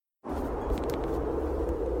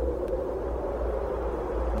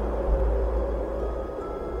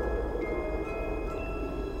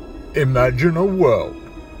Imagine a world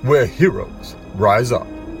where heroes rise up,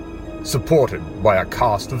 supported by a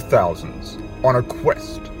cast of thousands, on a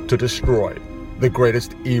quest to destroy the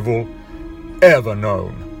greatest evil ever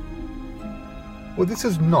known. Well, this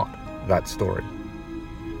is not that story.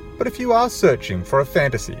 But if you are searching for a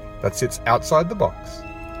fantasy that sits outside the box,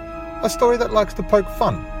 a story that likes to poke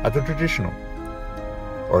fun at the traditional,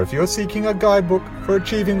 or if you're seeking a guidebook for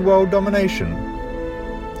achieving world domination,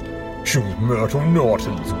 choose Myrtle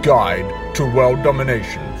Norton's Guide to World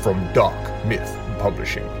Domination from Dark Myth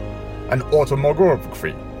Publishing. An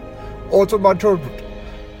autobiography.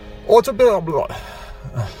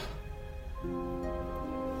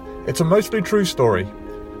 It's a mostly true story,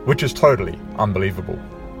 which is totally unbelievable.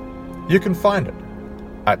 You can find it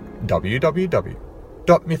at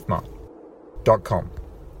www.mythmart.com.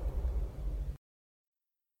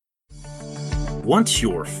 What's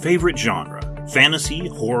your favorite genre? Fantasy,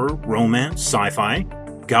 horror, romance, sci-fi?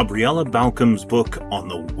 Gabriella Balcom's book On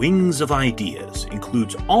the Wings of Ideas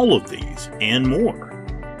includes all of these and more.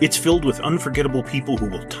 It's filled with unforgettable people who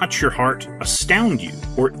will touch your heart, astound you,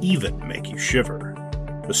 or even make you shiver.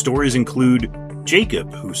 The stories include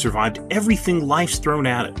Jacob, who survived everything life's thrown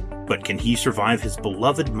at him, but can he survive his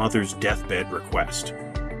beloved mother's deathbed request?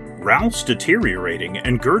 Ralph's deteriorating,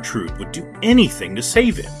 and Gertrude would do anything to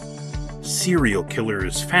save him. Serial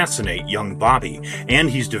killers fascinate young Bobby, and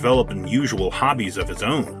he's developed unusual hobbies of his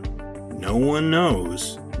own. No one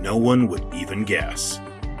knows, no one would even guess.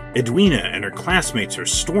 Edwina and her classmates are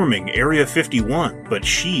storming Area 51, but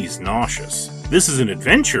she's nauseous. This is an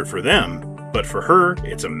adventure for them, but for her,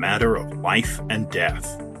 it's a matter of life and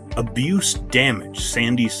death. Abuse damaged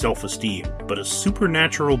Sandy's self-esteem, but a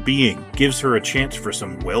supernatural being gives her a chance for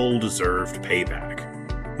some well-deserved payback.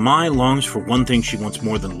 Mai longs for one thing she wants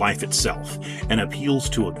more than life itself, and appeals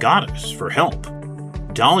to a goddess for help.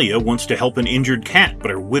 Dahlia wants to help an injured cat, but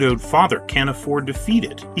her widowed father can't afford to feed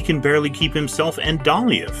it. He can barely keep himself and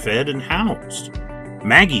Dahlia fed and housed.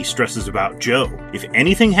 Maggie stresses about Joe. If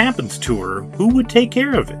anything happens to her, who would take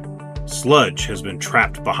care of it? Sludge has been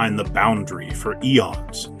trapped behind the boundary for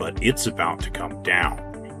eons, but it's about to come down.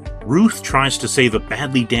 Ruth tries to save a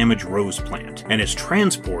badly damaged rose plant and is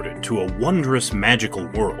transported to a wondrous magical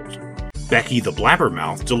world. Becky the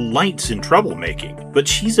Blabbermouth delights in troublemaking, but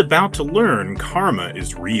she's about to learn karma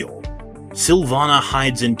is real. Sylvana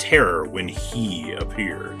hides in terror when he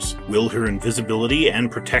appears. Will her invisibility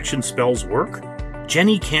and protection spells work?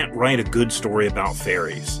 Jenny can't write a good story about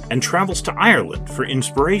fairies and travels to Ireland for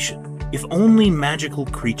inspiration. If only magical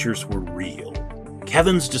creatures were real.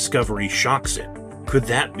 Kevin's discovery shocks him. Could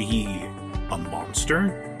that be a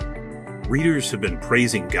monster? Readers have been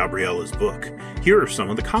praising Gabriella's book. Here are some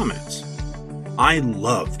of the comments. I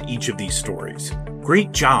loved each of these stories.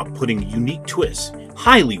 Great job putting unique twists.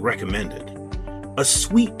 Highly recommended. A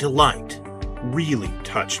sweet delight. Really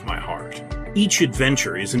touched my heart. Each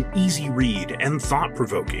adventure is an easy read and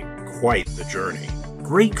thought-provoking. Quite the journey.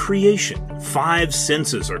 Great creation. 5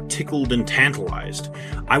 senses are tickled and tantalized.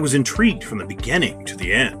 I was intrigued from the beginning to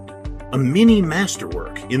the end. A mini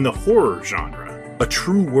masterwork in the horror genre. A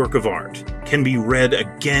true work of art. Can be read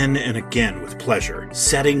again and again with pleasure.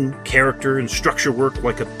 Setting, character, and structure work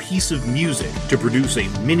like a piece of music to produce a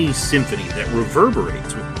mini symphony that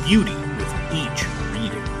reverberates with beauty with each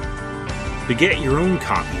reading. To get your own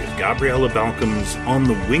copy of Gabriella Balcom's On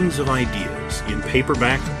the Wings of Ideas in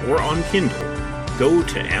paperback or on Kindle, go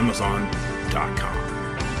to Amazon.com.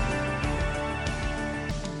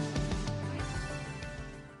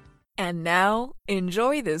 And now,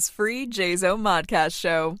 enjoy this free JZO Modcast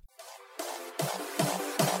show.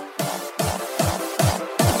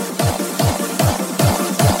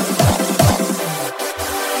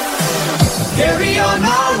 Carry on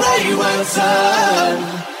our wayward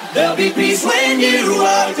son. There'll be peace when you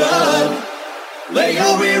are gone. Lay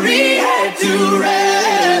your weary head to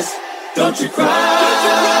rest. Don't you cry. Don't you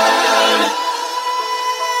cry.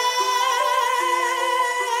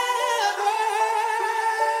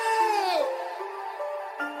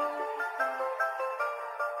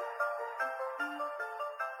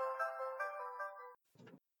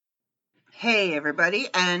 Hey everybody,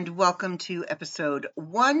 and welcome to episode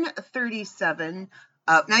 137.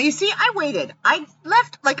 Now you see, I waited. I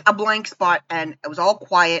left like a blank spot and it was all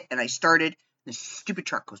quiet and I started and this stupid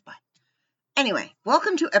truck goes by. Anyway,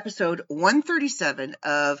 welcome to episode 137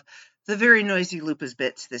 of the very noisy Lupa's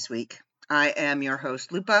Bits this week. I am your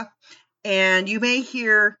host, Lupa, and you may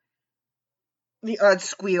hear the odd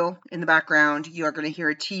squeal in the background. You are going to hear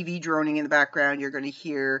a TV droning in the background. You're going to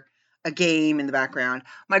hear a game in the background.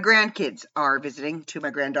 My grandkids are visiting. 2 of my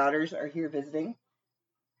granddaughters are here visiting.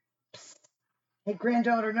 Psst. Hey,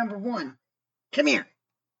 granddaughter number 1, come here.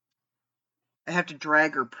 I have to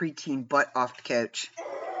drag her preteen butt off the couch.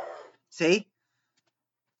 See?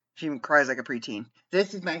 She even cries like a preteen.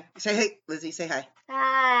 This is my, say hey, Lizzie, say hi.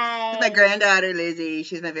 Hi. This is my granddaughter, Lizzie.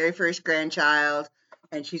 She's my very first grandchild,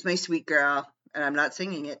 and she's my sweet girl. And I'm not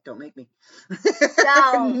singing it. Don't make me.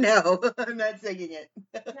 Don't. No, I'm not singing it.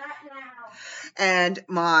 Not now. And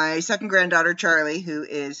my second granddaughter, Charlie, who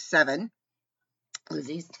is 7.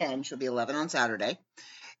 Lizzie's 10. She'll be 11 on Saturday.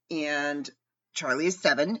 And Charlie is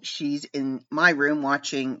 7. She's in my room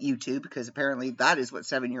watching YouTube because apparently that is what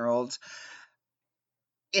 7-year-olds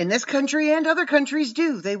in this country and other countries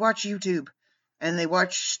do. They watch YouTube and they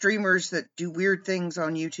watch streamers that do weird things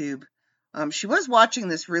on YouTube. She was watching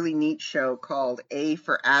this really neat show called A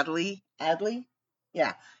for Adley. Adley?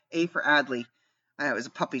 Yeah, A for Adley. It was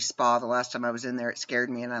a puppy spa the last time I was in there. It scared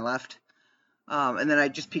me and I left. And then I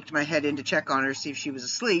just peeked my head in to check on her to see if she was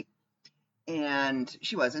asleep. And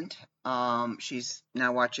she wasn't. She's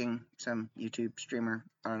now watching some YouTube streamer.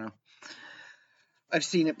 I don't know. I've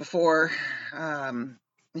seen it before in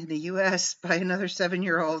the US by another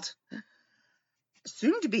 7-year-old.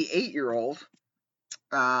 Soon to be 8-year-old.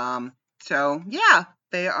 So, yeah,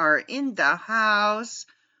 they are in the house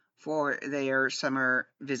for their summer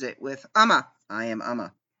visit with Amma. I am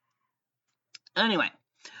Amma. Anyway,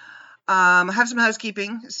 I have some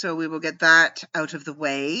housekeeping, so we will get that out of the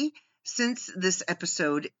way. Since this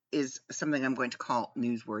episode is something I'm going to call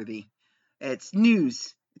newsworthy. It's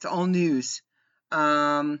news. It's all news.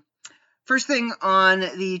 First thing on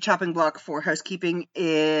the chopping block for housekeeping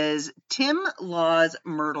is Tim Law's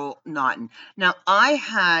Myrtle Naughton. Now, I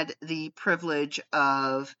had the privilege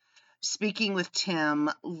of speaking with Tim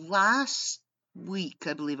last week,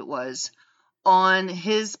 I believe it was, on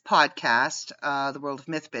his podcast, The World of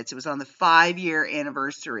Myth Bits. It was on the 5-year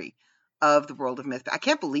anniversary of The World of Myth. I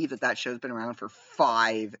can't believe that show's been around for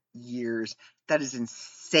 5 years. That is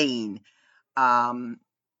insane.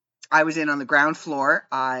 I was in on the ground floor.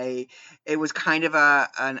 It was kind of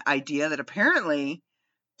an idea that apparently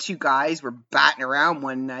 2 guys were batting around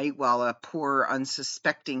one night while a poor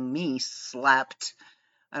unsuspecting me slept.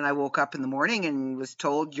 And I woke up in the morning and was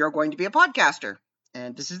told, you're going to be a podcaster.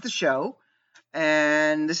 And this is the show.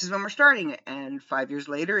 And this is when we're starting it. And 5 years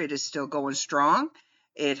later, it is still going strong.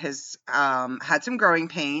 It has had some growing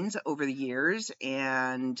pains over the years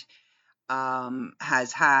and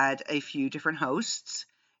has had a few different hosts.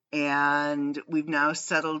 And we've now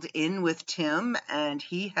settled in with Tim, and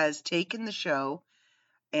he has taken the show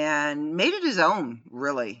and made it his own,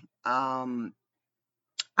 really. I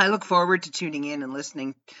look forward to tuning in and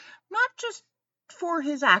listening, not just for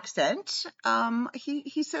his accent.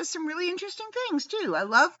 He says some really interesting things, too. I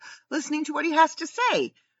love listening to what he has to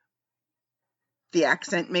say. The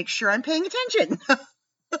accent makes sure I'm paying attention.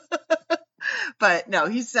 But no,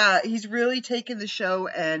 he's really taken the show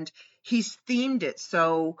and he's themed it.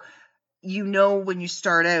 So you know when you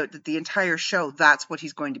start out that the entire show, that's what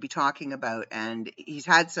he's going to be talking about. And he's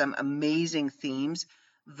had some amazing themes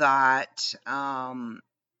that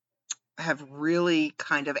have really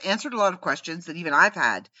kind of answered a lot of questions that even I've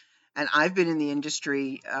had. And I've been in the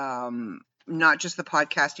industry, not just the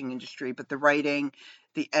podcasting industry, but the writing,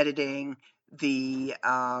 the editing, the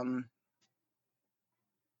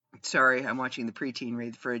sorry, I'm watching the preteen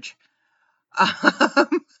raid the fridge. I'm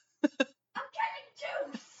getting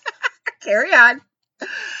juice. Carry on.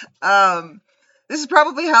 This is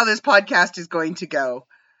probably how this podcast is going to go.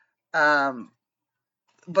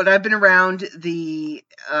 But I've been around the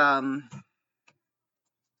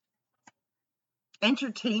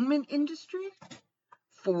entertainment industry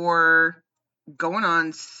for going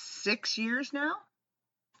on 6 years now.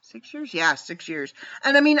 6 years? Yeah, 6 years.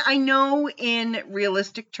 And I mean, I know in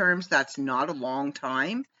realistic terms that's not a long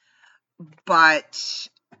time, but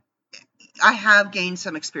I have gained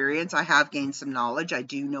some experience. I have gained some knowledge. I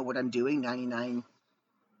do know what I'm doing 87%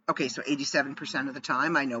 of the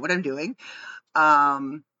time I know what I'm doing.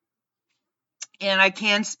 And I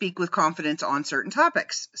can speak with confidence on certain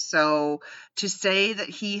topics. So to say that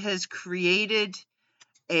he has created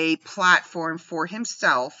a platform for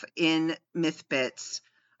himself in MythBits,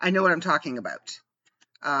 I know what I'm talking about.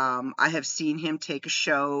 I have seen him take a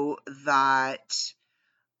show that,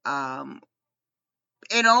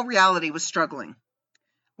 in all reality, was struggling.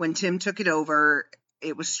 When Tim took it over,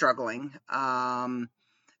 it was struggling.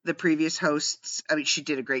 The previous hosts, I mean, she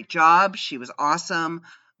did a great job. She was awesome,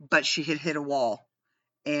 but she had hit a wall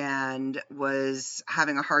and was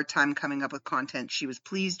having a hard time coming up with content she was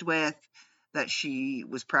pleased with, that she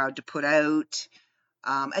was proud to put out.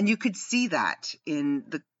 And you could see that in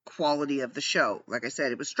the quality of the show. Like I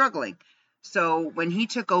said, it was struggling. So when he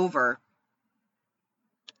took over,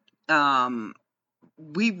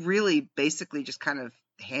 we really basically just kind of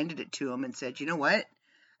handed it to him and said, you know what?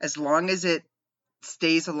 As long as it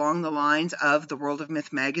stays along the lines of the World of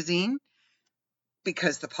Myth magazine,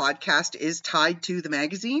 because the podcast is tied to the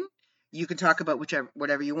magazine, you can talk about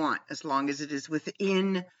whatever you want, as long as it is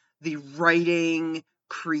within the writing,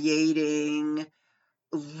 creating,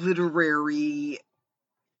 literary,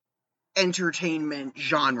 entertainment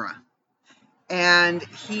genre. And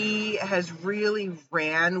he has really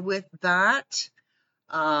ran with that.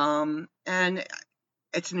 And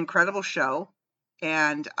it's an incredible show.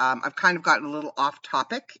 And I've kind of gotten a little off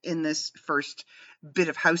topic in this first bit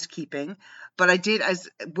of housekeeping, but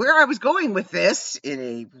where I was going with this in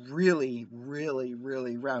a really, really,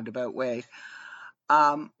 really roundabout way,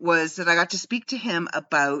 was that I got to speak to him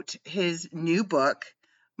about his new book,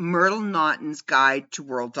 Myrtle Naughton's Guide to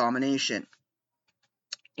World Domination,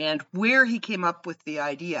 and where he came up with the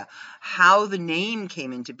idea, how the name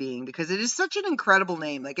came into being, because it is such an incredible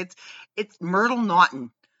name. Like it's Myrtle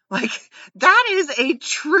Naughton. Like, that is a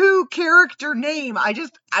true character name. I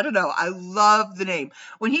don't know. I love the name.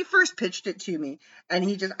 When he first pitched it to me, and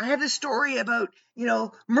I have this story about,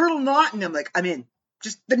 Myrtle Naughton. I'm like, I'm in.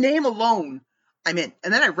 Just the name alone, I'm in.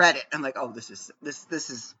 And then I read it. I'm like, oh, this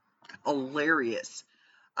is hilarious.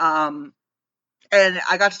 And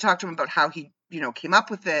I got to talk to him about how he, came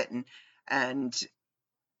up with it, and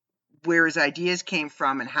where his ideas came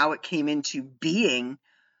from and how it came into being.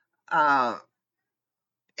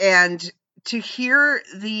 And to hear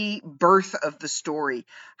the birth of the story,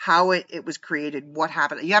 how it was created, what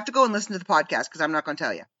happened. You have to go and listen to the podcast, because I'm not going to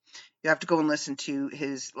tell you. You have to go and listen to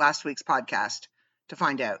his last week's podcast to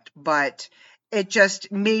find out. But it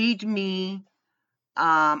just made me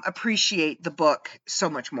appreciate the book so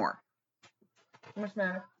much more. What's the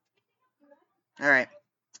matter? All right.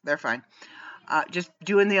 They're fine. Just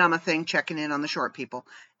doing the thing, checking in on the short people.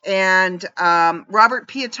 And Robert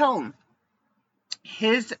Piatone,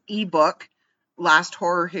 his ebook, Last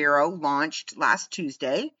Horror Hero, launched last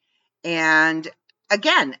Tuesday. And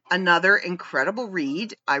again, another incredible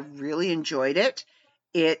read. I really enjoyed it.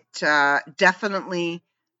 It definitely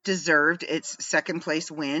deserved its second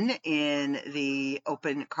place win in the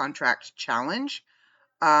Open Contract Challenge.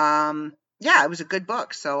 Yeah, it was a good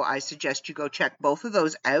book. So I suggest you go check both of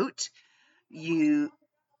those out.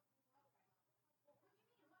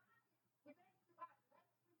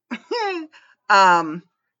 I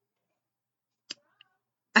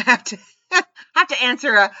have to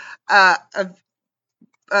answer a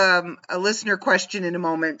listener question in a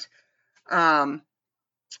moment. But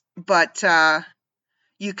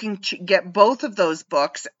you can get both of those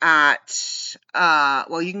books at,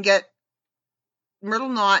 you can get Myrtle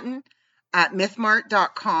Naughton at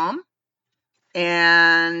mythmart.com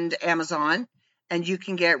and Amazon, and you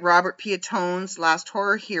can get Robert Piatone's Last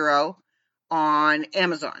Horror Hero on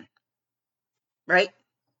Amazon. Right?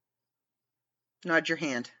 Nod your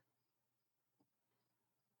hand.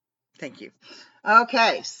 Thank you.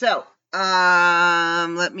 Okay, so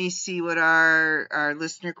let me see what our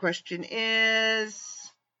listener question is.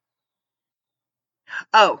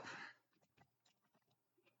 Oh.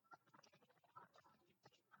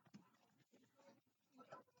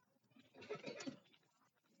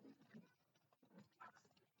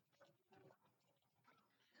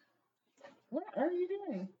 What are you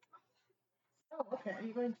doing? Oh, okay. Are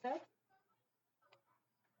you going to bed?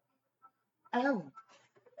 Oh.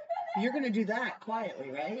 You're going to do that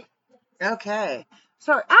quietly, right? Okay.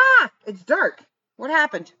 Sorry. It's dark. What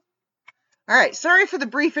happened? All right. Sorry for the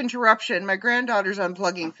brief interruption. My granddaughter's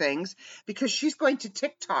unplugging things because she's going to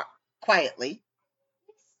TikTok quietly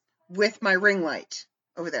with my ring light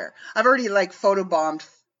over there. I've already photobombed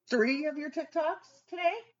 3 of your TikToks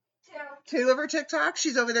today. 2 of her TikToks.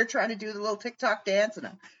 She's over there trying to do the little TikTok dance, and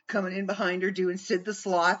I'm coming in behind her doing Sid the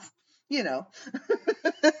Sloth,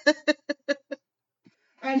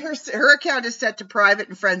 And her account is set to private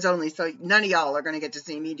and friends only, so none of y'all are going to get to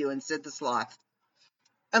see me doing Sid the Sloth.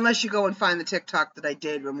 Unless you go and find the TikTok that I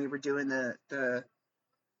did when we were doing the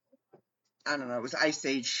I don't know, it was Ice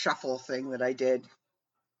Age shuffle thing that I did.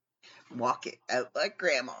 Walk it out like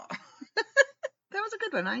grandma. That was a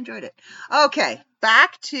good one. I enjoyed it. Okay,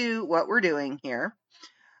 back to what we're doing here.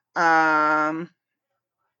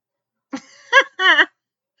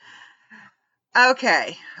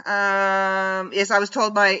 Okay. Yes, I was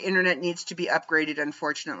told my internet needs to be upgraded.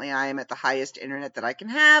 Unfortunately, I am at the highest internet that I can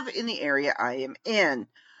have in the area I am in.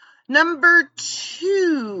 Number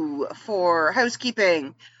 2 for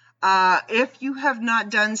housekeeping. If you have not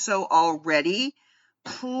done so already,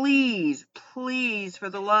 please, for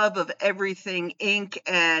the love of everything ink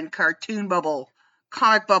and cartoon bubble,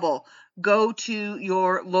 comic bubble, go to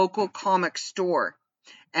your local comic store.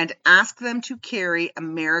 and ask them to carry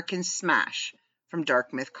American Smash from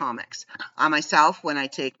Dark Myth Comics. I myself, when I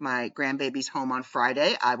take my grandbabies home on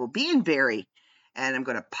Friday, I will be in Barrie, and I'm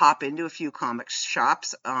going to pop into a few comics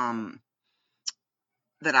shops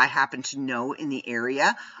that I happen to know in the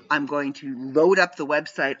area. I'm going to load up the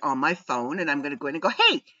website on my phone, and I'm going to go in and go,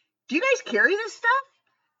 hey, do you guys carry this stuff?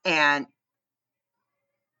 And,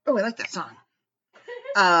 oh, I like that song.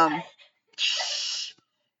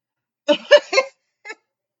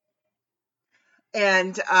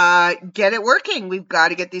 And get it working. We've got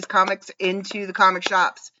to get these comics into the comic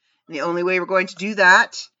shops. And the only way we're going to do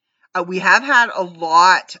that, we have had a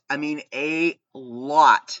lot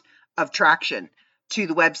of traction to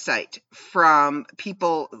the website from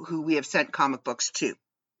people who we have sent comic books to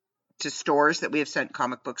stores that we have sent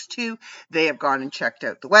comic books to. They have gone and checked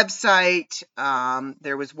out the website.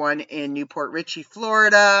 There was one in Newport Richey,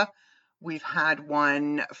 Florida. We've had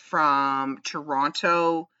one from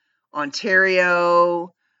Toronto,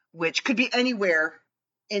 Ontario, which could be anywhere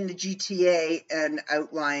in the GTA and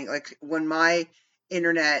outlying. Like when my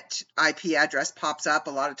internet IP address pops up,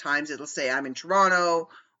 a lot of times it'll say I'm in Toronto,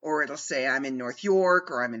 or it'll say I'm in North York,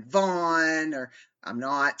 or I'm in Vaughan, or I'm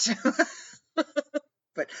not.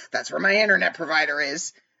 But that's where my internet provider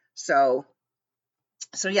is. So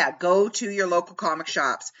yeah, go to your local comic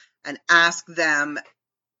shops and ask them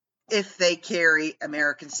if they carry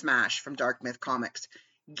American Smash from Dark Myth Comics.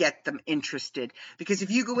 Get them interested. Because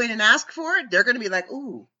if you go in and ask for it, they're going to be like,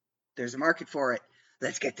 ooh, there's a market for it.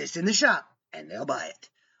 Let's get this in the shop. And they'll buy it.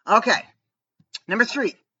 Okay. Number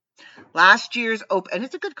 3. Last year's open, and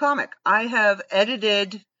it's a good comic. I have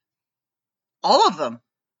edited all of them.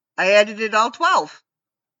 I edited all 12.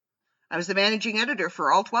 I was the managing editor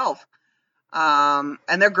for all 12. And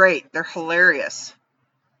they're great. They're hilarious.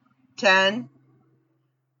 10,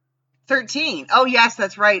 13. Oh, yes,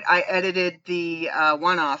 that's right. I edited the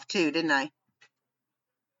one-off too, didn't I?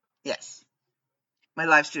 Yes. My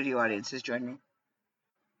live studio audience has joined me.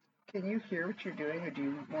 Can you hear what you're doing, or do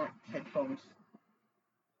you want headphones?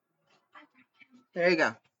 There you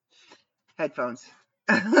go. Headphones.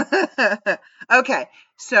 Okay,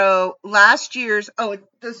 so last year's... Oh,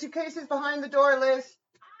 the suitcase is behind the door, Liz.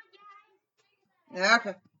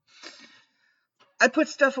 Okay. I put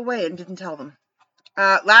stuff away and didn't tell them.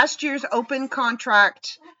 Last year's open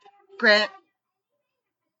contract grant...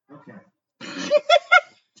 Okay.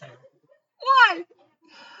 Why?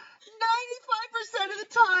 95% of the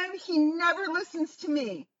time, he never listens to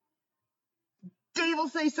me. Dave will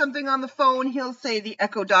say something on the phone. He'll say the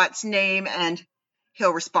Echo Dot's name, and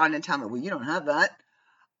he'll respond and tell me, well, you don't have that.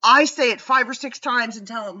 I say it 5 or 6 times and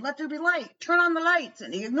tell him, let there be light. Turn on the lights.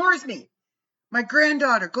 And he ignores me. My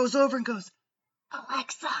granddaughter goes over and goes,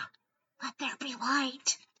 Alexa, let there be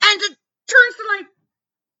light. And it turns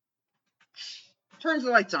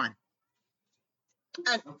the lights on.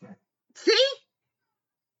 And okay. See?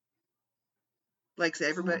 Likes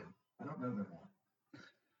everybody. I don't know that one.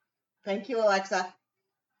 Thank you, Alexa.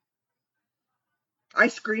 I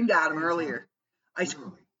screamed at him earlier. I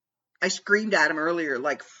screamed at him earlier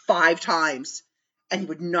like 5 times, and he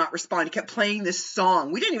would not respond. He kept playing this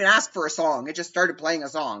song. We didn't even ask for a song. It just started playing a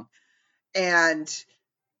song. And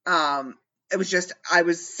it was just, I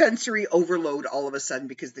was sensory overload all of a sudden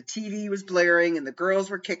because the TV was blaring and the girls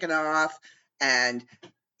were kicking off, and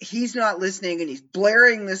he's not listening, and he's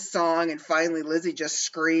blaring this song, and finally Lizzie just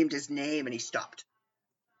screamed his name, and he stopped.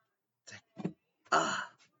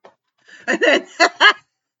 And then,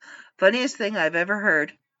 funniest thing I've ever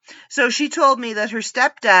heard. So she told me that her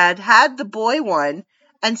stepdad had the boy one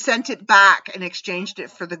and sent it back and exchanged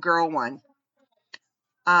it for the girl one.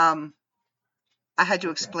 I had to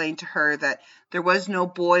explain to her that there was no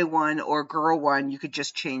boy one or girl one. You could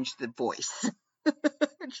just change the voice.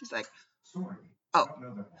 And she's like, sorry. Oh,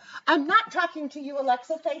 I'm not talking to you,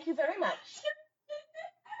 Alexa. Thank you very much.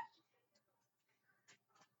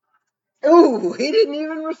 Ooh, he didn't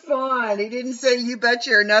even respond. He didn't say you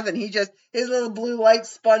betcha or nothing. He just, his little blue light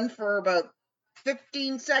spun for about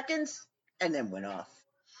 15 seconds and then went off.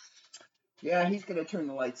 Yeah, he's going to turn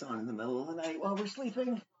the lights on in the middle of the night while we're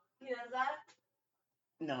sleeping. He does that?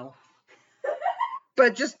 No.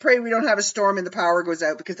 But just pray we don't have a storm and the power goes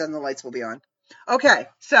out, because then the lights will be on. Okay,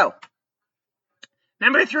 so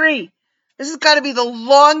number 3. This has got to be the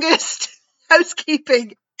longest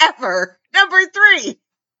housekeeping ever. Number 3.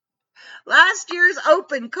 Last year's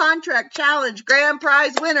Open Contract Challenge Grand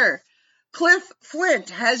Prize winner, Cliff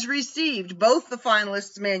Flint, has received both the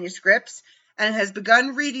finalists' manuscripts and has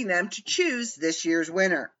begun reading them to choose this year's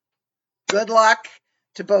winner. Good luck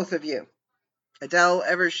to both of you. Adele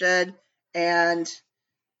Evershed and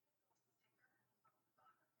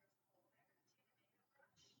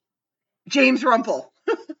James Rumple.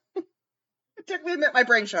 It took me a minute. My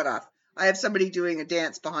brain shut off. I have somebody doing a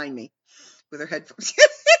dance behind me with their headphones.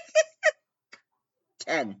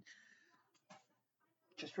 10.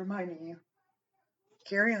 Just reminding you.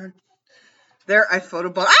 Carry on. There, I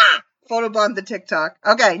photobombed the TikTok.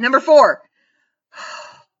 Okay, number 4.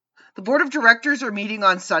 The board of directors are meeting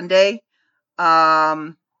on Sunday.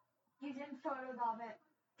 You didn't photobomb it.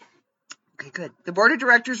 Okay, good. The board of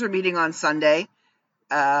directors are meeting on Sunday.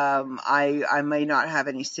 I may not have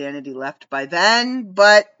any sanity left by then,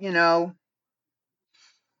 but, you know,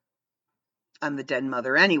 I'm the den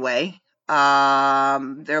mother anyway.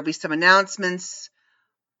 There'll be some announcements,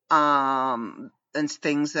 and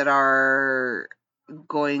things that are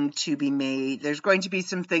going to be made. There's going to be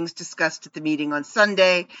some things discussed at the meeting on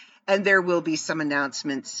Sunday, and there will be some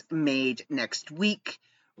announcements made next week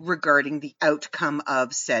regarding the outcome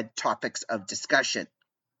of said topics of discussion.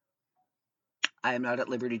 I am not at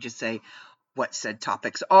liberty to say what said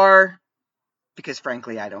topics are, because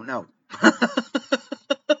frankly, I don't know.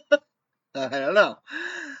 I don't know.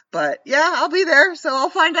 But yeah, I'll be there, so I'll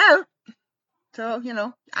find out. So, you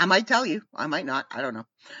know, I might tell you. I might not. I don't know.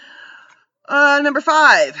 Number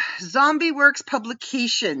 5, Zombie Works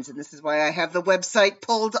Publications. And this is why I have the website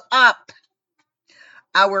pulled up.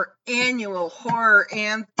 Our annual horror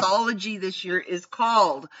anthology this year is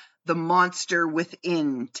called The Monster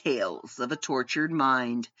Within, Tales of a Tortured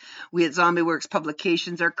Mind. We at Zombie Works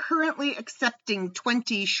Publications are currently accepting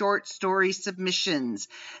 20 short story submissions.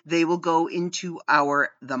 They will go into our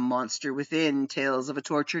The Monster Within, Tales of a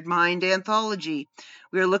Tortured Mind anthology.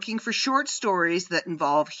 We are looking for short stories that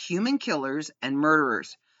involve human killers and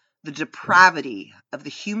murderers. The depravity of the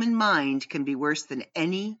human mind can be worse than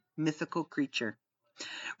any mythical creature.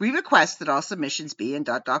 We request that all submissions be in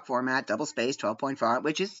 .doc format, double-spaced, 12-point font,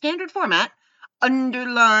 which is standard format.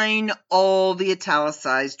 Underline all the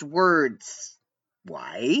italicized words.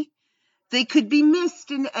 Why? They could be missed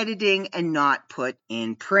in editing and not put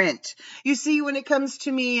in print. You see, when it comes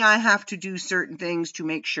to me, I have to do certain things to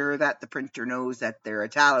make sure that the printer knows that they're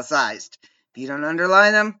italicized. If you don't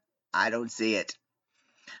underline them, I don't see it.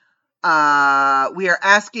 We are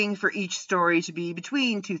asking for each story to be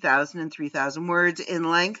between 2,000 and 3,000 words in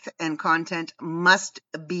length, and content must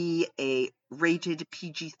be a rated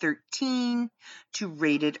PG-13 to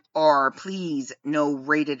rated R. Please, no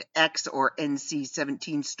rated X or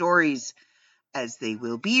NC-17 stories, as they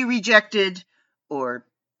will be rejected or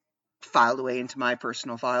filed away into my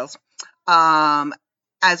personal files,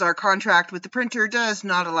 as our contract with the printer does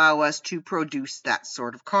not allow us to produce that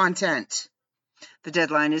sort of content. The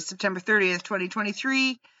deadline is September 30th,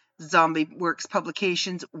 2023. Zombie Works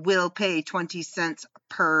Publications will pay 20 cents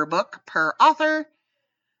per book per author,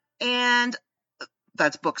 and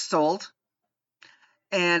that's books sold.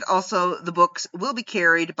 And also the books will be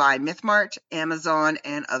carried by MythMart, Amazon,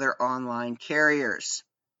 and other online carriers.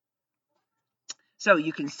 So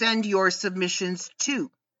you can send your submissions to,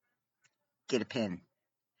 get a pen,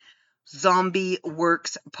 Zombie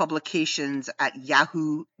Works Publications at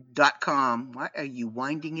yahoo.com. What are you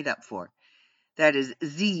winding it up for? That is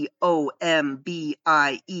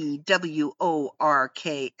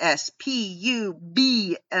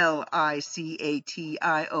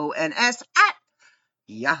ZOMBIEWORKSPUBLICATIONS at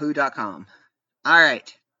yahoo.com. All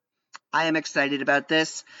right. I am excited about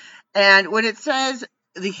this. And when it says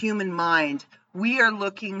the human mind, we are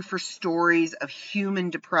looking for stories of human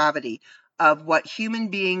depravity, of what human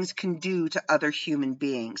beings can do to other human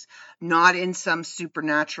beings, not in some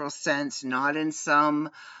supernatural sense, not in some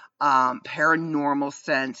paranormal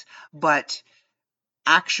sense, but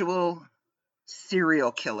actual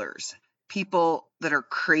serial killers, people that are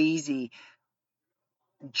crazy,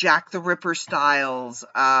 Jack the Ripper styles,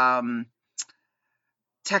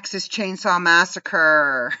 Texas Chainsaw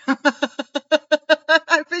Massacre.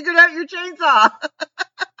 I figured out your chainsaw.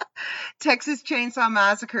 Texas Chainsaw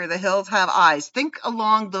Massacre, The Hills Have Eyes. Think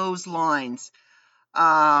along those lines.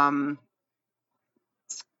 I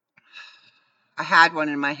had one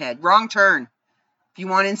in my head. Wrong Turn. If you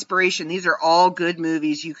want inspiration, these are all good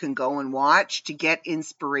movies you can go and watch to get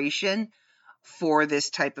inspiration for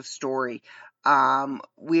this type of story.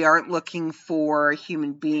 We aren't looking for a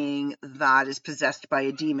human being that is possessed by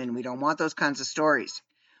a demon. We don't want those kinds of stories.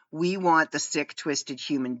 We want the sick, twisted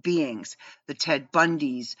human beings, the Ted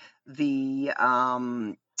Bundys, the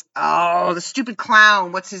stupid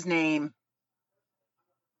clown. What's his name?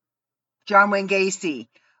 John Wayne Gacy.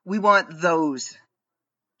 We want those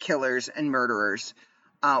killers and murderers.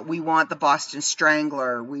 We want the Boston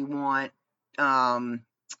Strangler. We want the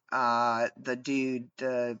dude,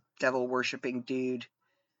 the devil worshipping dude.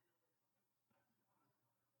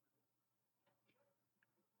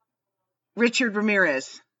 Richard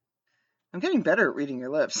Ramirez. I'm getting better at reading your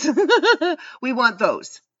lips. We want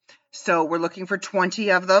those. So we're looking for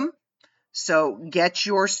 20 of them. So get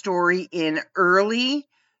your story in early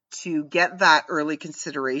to get that early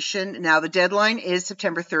consideration. Now, the deadline is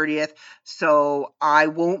September 30th, so I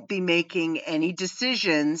won't be making any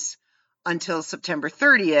decisions until September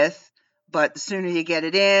 30th, but the sooner you get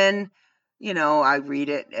it in, I read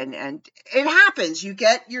it, and it happens. You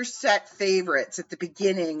get your set favorites at the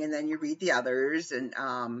beginning, and then you read the others, and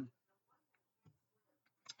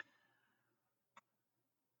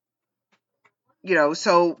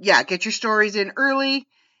so yeah, get your stories in early,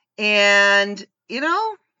 and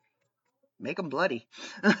make them bloody.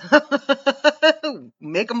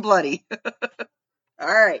 Make them bloody. All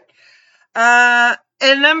right.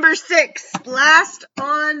 And number 6, last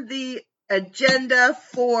on the agenda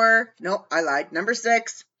number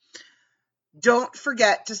 6. Don't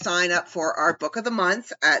forget to sign up for our book of the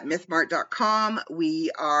month at mythmart.com. We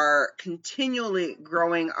are continually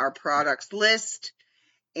growing our products list,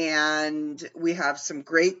 and we have some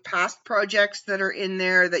great past projects that are in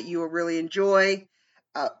there that you will really enjoy.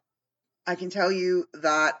 I can tell you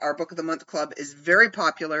that our Book of the Month Club is very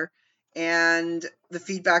popular, and the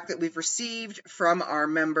feedback that we've received from our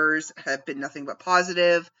members have been nothing but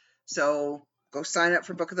positive. So go sign up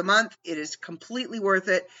for Book of the Month. It is completely worth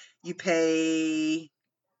it. You pay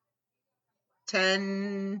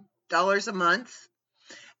 $10 a month,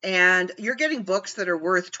 and you're getting books that are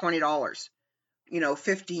worth $20, $15,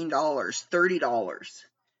 $30.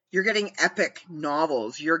 You're getting epic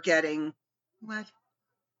novels. You're getting what?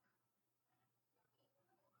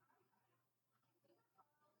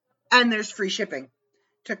 And there's free shipping.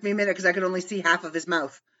 Took me a minute because I could only see half of his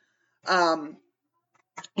mouth.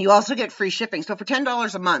 You also get free shipping. So for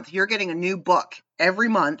 $10 a month, you're getting a new book every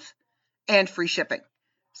month and free shipping.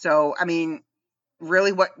 So, I mean,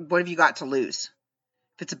 really, what have you got to lose?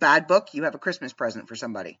 If it's a bad book, you have a Christmas present for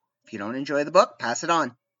somebody. If you don't enjoy the book, pass it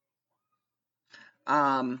on.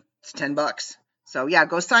 It's $10. So yeah,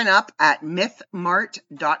 go sign up at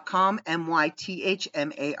mythmart.com,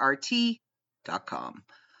 mythmart.com.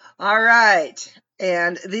 All right.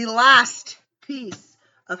 And the last piece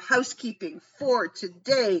of housekeeping for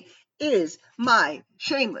today is my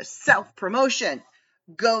shameless self-promotion.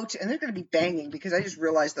 And they're going to be banging because I just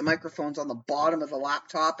realized the microphone's on the bottom of the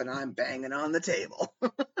laptop and I'm banging on the table.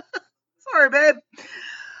 Sorry, babe.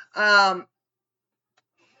 Child,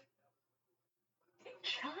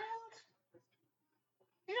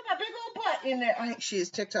 you got my big old butt in there. I think she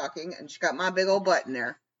is TikToking and she got my big old butt in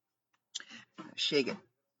there. Shake it.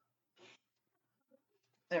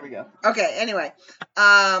 There we go. Okay, anyway.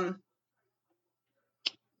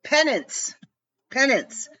 Penance.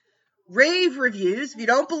 Rave reviews. If you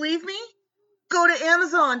don't believe me, go to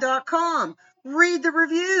Amazon.com. Read the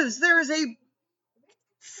reviews. There is a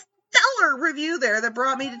stellar review there that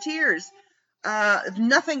brought me to tears.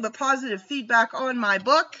 Nothing but positive feedback on my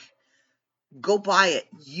book. Go buy it.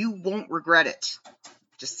 You won't regret it.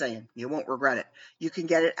 Just saying, you won't regret it. You can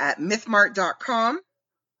get it at mythmart.com.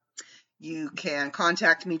 You can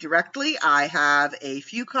contact me directly. I have a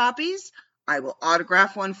few copies. I will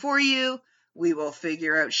autograph one for you. We will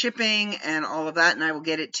figure out shipping and all of that, and I will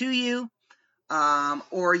get it to you.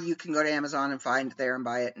 Or you can go to Amazon and find it there and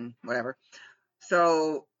buy it and whatever.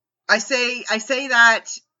 So I say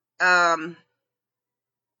that you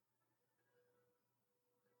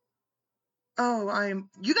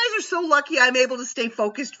guys are so lucky I'm able to stay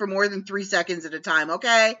focused for more than 3 seconds at a time,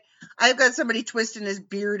 okay? I've got somebody twisting his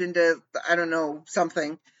beard into, I don't know,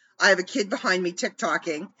 something. I have a kid behind me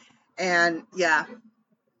TikToking, and yeah.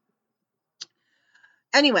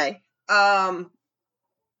 Anyway,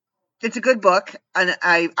 it's a good book, and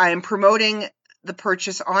I am promoting the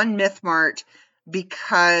purchase on MythMart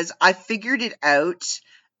because I figured it out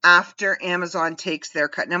after Amazon takes their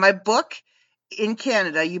cut. Now, my book in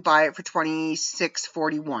Canada, you buy it for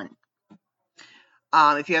 $26.41.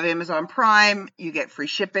 If you have Amazon Prime, you get free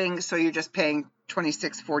shipping, so you're just paying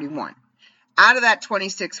 $26.41. Out of that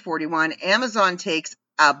 $26.41, Amazon takes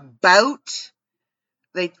about,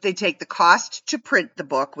 they take the cost to print the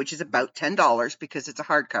book, which is about $10 because it's a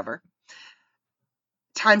hardcover,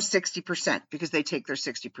 times 60% because they take their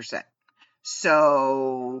 60%.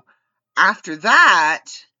 So after that,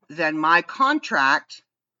 then my contract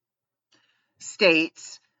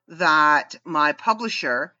states that my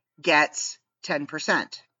publisher gets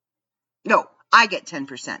 10%. No, I get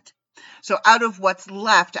 10%. So out of what's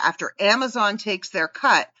left after Amazon takes their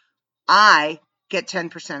cut, I get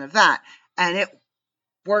 10% of that. And it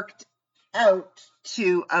worked out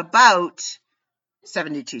to about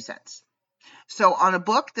 72 cents. So on a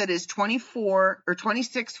book that is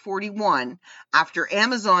 $26.41, after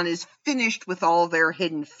Amazon is finished with all their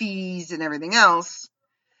hidden fees and everything else,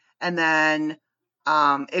 and then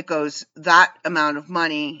it goes, that amount of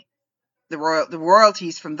money, the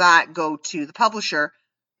royalties from that go to the publisher,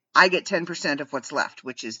 I get 10% of what's left,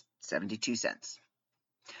 which is 72 cents.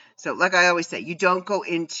 So like I always say, you don't go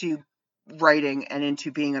into writing and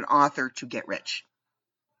into being an author to get rich.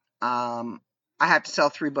 I have to sell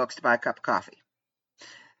 3 books to buy a cup of coffee.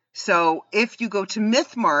 So if you go to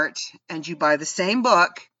MythMart and you buy the same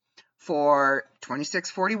book for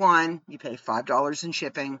 $26.41, you pay $5 in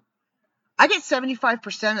shipping, I get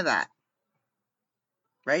 75% of that,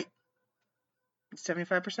 right?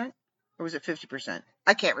 75%? Or was it 50%?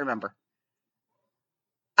 I can't remember.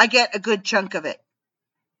 I get a good chunk of it.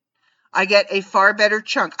 I get a far better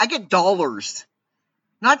chunk. I get dollars,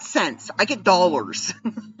 not cents. I get dollars.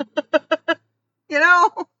 You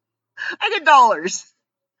know, I get dollars.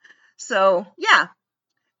 So yeah,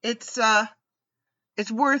 it's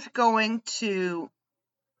worth going to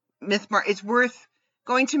MythMart. It's worth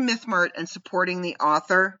going to MythMart and supporting the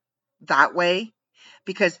author that way,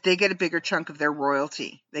 because they get a bigger chunk of their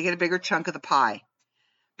royalty. They get a bigger chunk of the pie,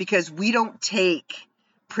 because we don't take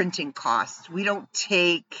printing costs. We don't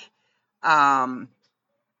take all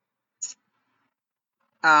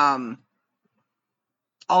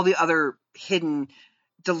the other hidden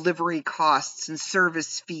delivery costs and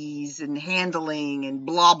service fees and handling and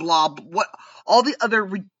blah, blah, what, all the other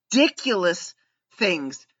ridiculous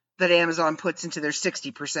things that Amazon puts into their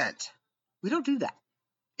 60%. We don't do that.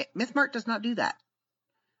 MythMart does not do that.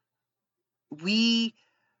 We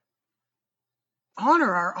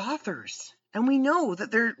honor our authors, and we know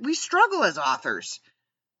that we struggle as authors.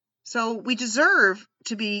 So we deserve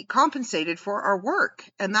to be compensated for our work,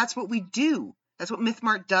 and that's what we do. That's what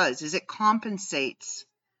MythMart does, is it compensates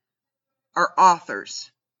our authors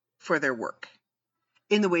for their work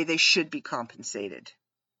in the way they should be compensated.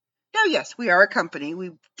 Now, yes, we are a company.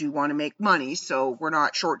 We do want to make money, so we're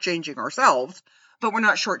not shortchanging ourselves, but we're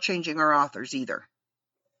not shortchanging our authors either.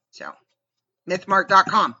 So,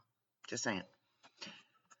 mythmart.com. Just saying.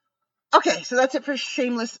 Okay, so that's it for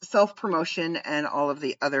shameless self-promotion and all of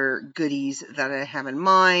the other goodies that I have in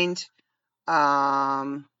mind.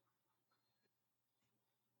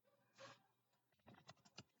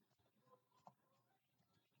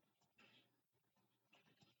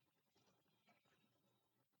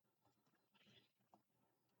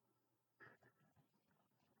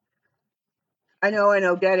 I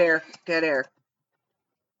know, dead air.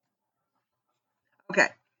 Okay.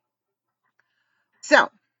 So,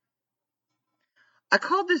 I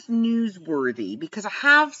called this newsworthy because I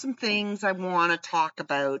have some things I want to talk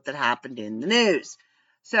about that happened in the news.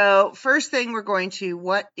 So, first thing we're going to,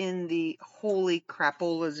 what in the holy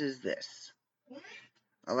crapolas is this?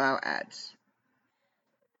 Allow ads.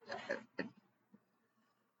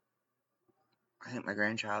 I think my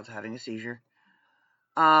grandchild's having a seizure.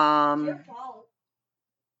 Your fault.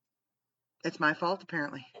 It's my fault,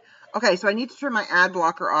 apparently. Okay, so I need to turn my ad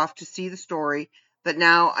blocker off to see the story, but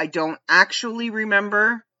now I don't actually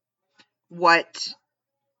remember what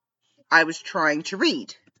I was trying to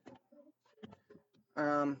read.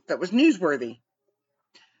 That was newsworthy.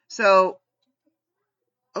 So,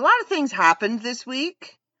 a lot of things happened this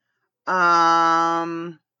week. We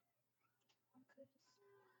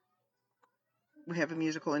have a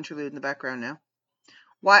musical interlude in the background now.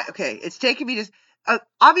 Why? Okay, it's taking me to...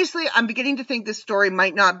 obviously, I'm beginning to think this story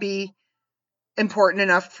might not be important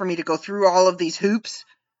enough for me to go through all of these hoops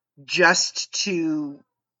just to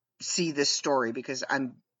see this story, because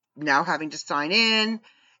I'm now having to sign in,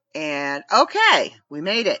 and okay, we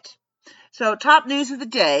made it. So, top news of the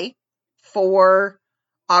day for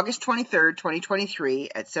August 23rd,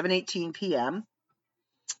 2023 at 7:18 p.m.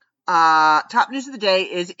 Top news of the day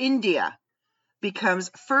is India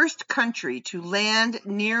becomes first country to land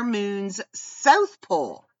near Moon's South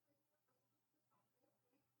Pole.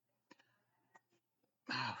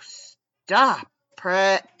 Oh, stop.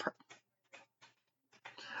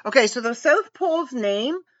 Okay, so the South Pole's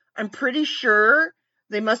name, I'm pretty sure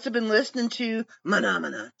they must have been listening to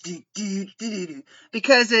Manamana,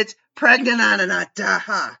 because it's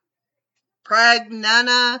Pragnananataha.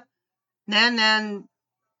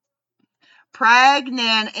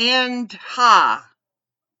 Pragnan and ha.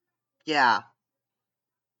 Yeah.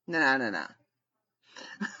 No.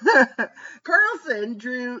 Carlsen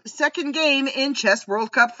drew second game in Chess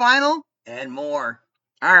World Cup final and more.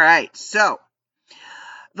 All right, so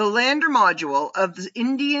the lander module of the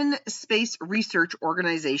Indian Space Research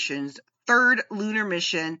Organization's third lunar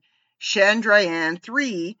mission,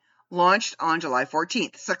 Chandrayaan-3, launched on July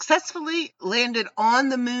 14th, successfully landed on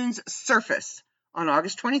the moon's surface on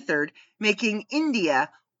August 23rd, making India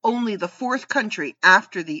only the fourth country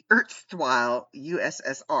after the erstwhile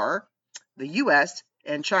USSR, the US,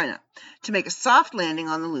 and China to make a soft landing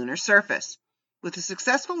on the lunar surface. With a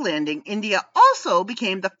successful landing, India also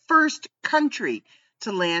became the first country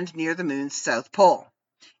to land near the moon's south pole.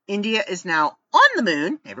 India is now on the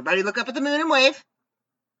moon. Everybody look up at the moon and wave.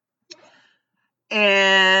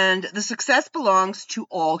 And the success belongs to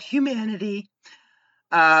all humanity.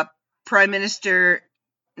 Prime Minister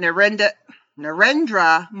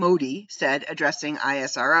Narendra Modi said, addressing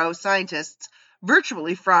ISRO scientists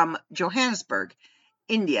virtually from Johannesburg,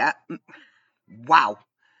 India. Wow.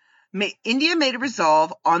 India made a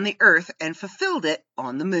resolve on the Earth and fulfilled it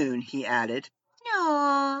on the moon, he added.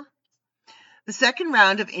 Aww. The second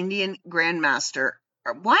round of Indian Grandmaster.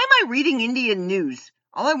 Why am I reading Indian news?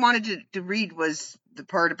 All I wanted to read was the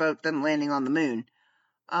part about them landing on the moon.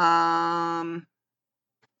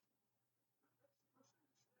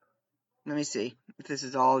 Let me see if this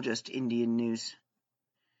is all just Indian news.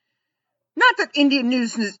 Not that Indian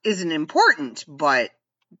news isn't important, but,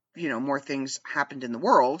 you know, more things happened in the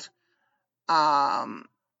world. Oh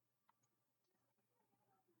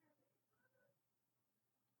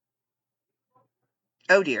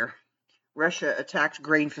dear. Russia attacked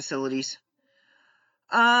grain facilities.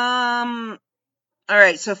 All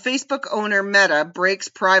right, so Facebook owner Meta breaks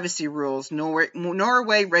privacy rules.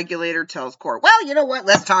 Norway regulator tells court. Well, you know what?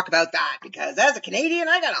 Let's talk about that, because as a Canadian,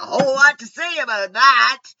 I got a whole lot to say about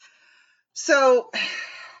that. So,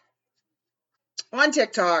 on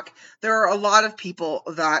TikTok, there are a lot of people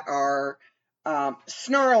that are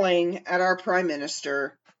snarling at our Prime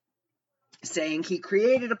Minister, saying he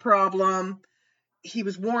created a problem. He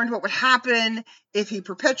was warned what would happen if he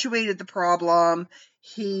perpetuated the problem.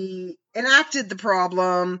 He enacted the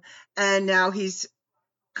problem, and now he's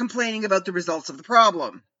complaining about the results of the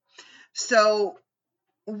problem. So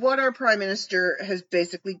what our Prime Minister has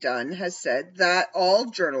basically done has said that all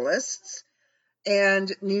journalists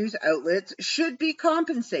and news outlets should be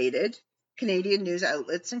compensated. Canadian news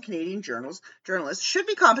outlets and Canadian journalists should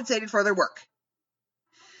be compensated for their work.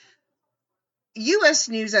 U.S.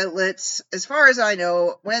 news outlets, as far as I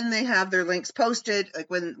know, when they have their links posted, like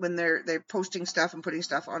when they're posting stuff and putting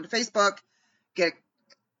stuff onto Facebook, get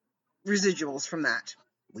residuals from that.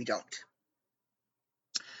 We don't.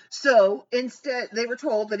 So instead, they were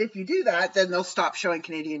told that if you do that, then they'll stop showing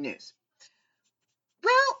Canadian news.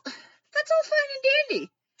 Well, that's all fine and dandy.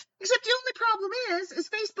 Except the only problem is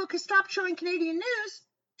Facebook has stopped showing Canadian news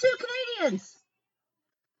to Canadians.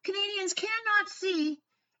 Canadians cannot see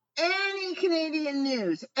any Canadian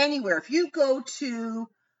news anywhere. If you go to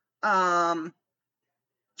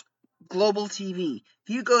Global TV, if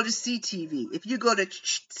you go to CTV, if you go to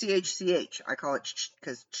CHCH, I call it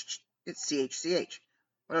because it's CHCH.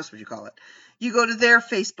 What else would you call it? You go to their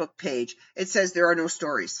Facebook page, it says there are no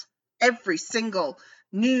stories. Every single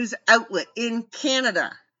news outlet in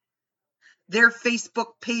Canada, their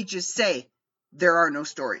Facebook pages say there are no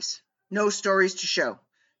stories. No stories to show.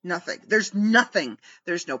 Nothing. There's nothing.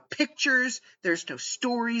 There's no pictures. There's no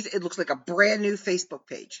stories. It looks like a brand new Facebook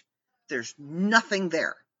page. There's nothing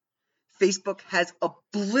there. Facebook has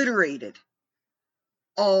obliterated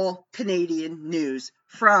all Canadian news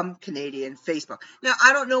from Canadian Facebook. Now,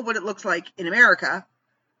 I don't know what it looks like in America.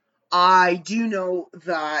 I do know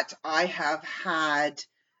that I have had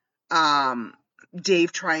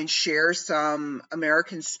Dave try and share some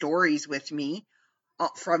American stories with me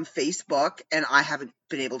from Facebook, and I haven't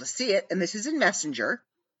been able to see it. And this is in Messenger.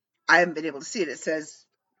 I haven't been able to see it. It says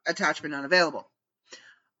attachment unavailable.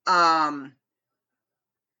 And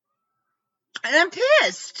I'm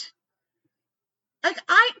pissed. Like,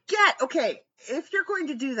 I get, okay, if you're going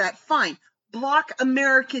to do that, fine. Block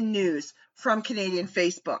American news from Canadian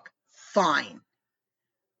Facebook. Fine.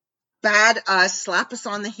 Bad us, slap us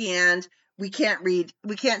on the hand. We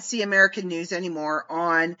can't see American news anymore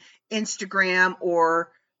on Instagram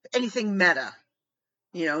or anything Meta.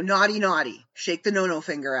 You know, naughty, shake the no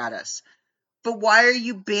finger at us. But why are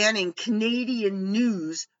you banning Canadian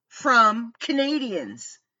news from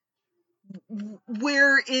Canadians?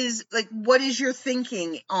 What is your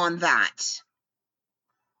thinking on that?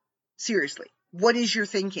 Seriously, what is your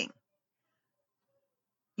thinking?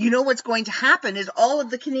 You know what's going to happen is all of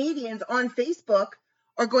the Canadians on Facebook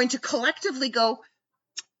are going to collectively go,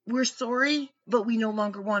 we're sorry, but we no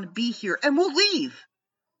longer want to be here, and we'll leave.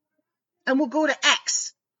 And we'll go to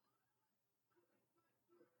X.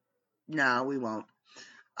 No, we won't.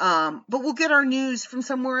 But we'll get our news from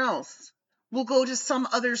somewhere else. will go to some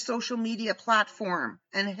other social media platform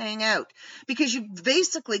and hang out, because you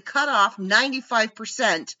basically cut off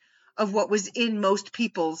 95% of what was in most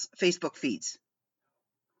people's Facebook feeds.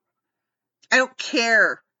 I don't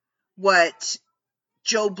care what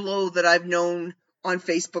Joe Blow that I've known on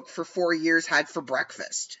Facebook for 4 years had for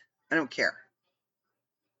breakfast. I don't care.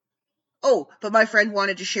 Oh, but my friend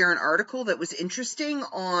wanted to share an article that was interesting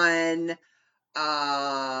on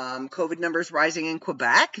COVID numbers rising in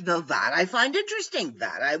Quebec. Now that I find interesting.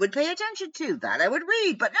 That I would pay attention to. That I would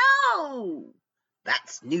read. But no!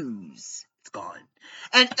 That's news. It's gone.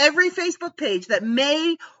 And every Facebook page that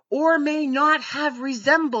may or may not have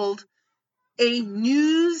resembled a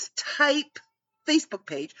news type Facebook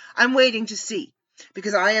page, I'm waiting to see,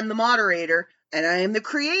 because I am the moderator and I am the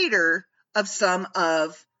creator of some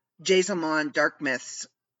of Jason Mon Dark Myths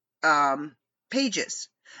pages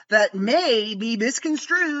that may be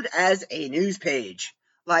misconstrued as a news page,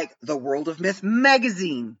 like the World of Myth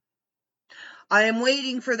magazine. I am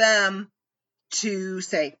waiting for them to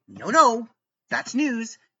say, no, that's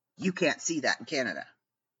news. You can't see that in Canada.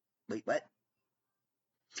 Wait, what?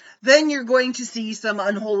 Then you're going to see some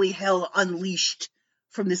unholy hell unleashed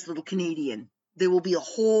from this little Canadian. There will be a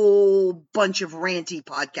whole bunch of ranty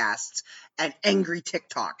podcasts and angry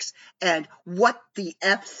TikToks and what the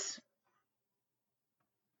F's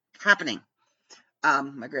happening.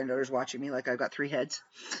 My granddaughter's watching me like I've got 3 heads.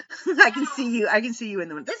 I can see you in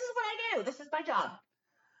the window. This is what I do. This is my job.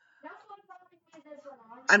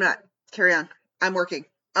 I'm not. Carry on. I'm working.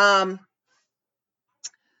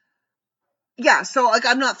 Yeah, so like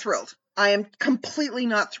I'm not thrilled. I am completely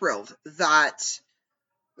not thrilled that,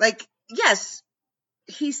 like, yes,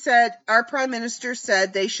 he said, our prime minister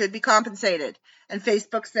said they should be compensated. And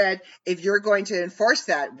Facebook said, if you're going to enforce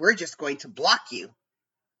that, we're just going to block you.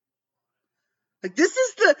 Like, this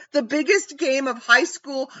is the biggest game of high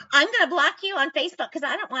school. I'm going to block you on Facebook because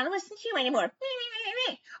I don't want to listen to you anymore.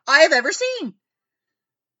 I have ever seen.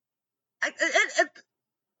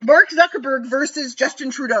 Mark Zuckerberg versus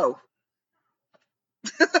Justin Trudeau.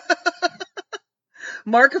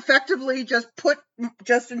 Mark effectively just put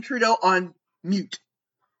Justin Trudeau on mute.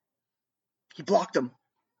 He blocked him.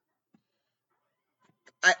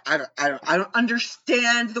 I don't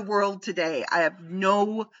understand the world today. I have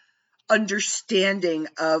no understanding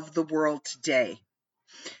of the world today.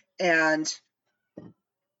 And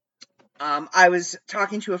I was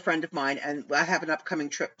talking to a friend of mine, and I have an upcoming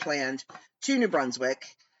trip planned to New Brunswick,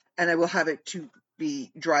 and I will have it to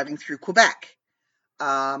be driving through Quebec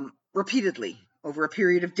repeatedly over a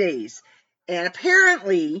period of days. And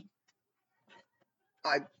apparently,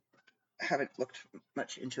 I haven't looked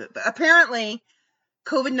much into it, but apparently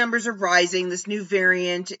COVID numbers are rising. This new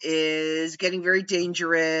variant is getting very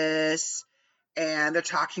dangerous, and they're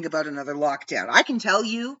talking about another lockdown. I can tell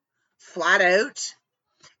you flat out,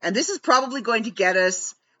 and this is probably going to get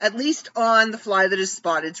us at least on the Fly That Is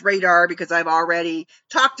Spotted's radar, because I've already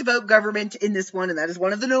talked about government in this one, and that is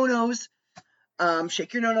one of the no-nos.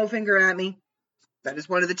 Shake your no-no finger at me. That is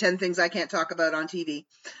one of the 10 things I can't talk about on TV.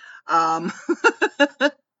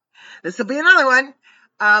 This will be another one.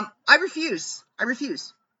 I refuse.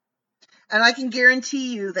 And I can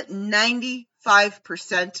guarantee you that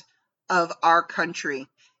 95% of our country,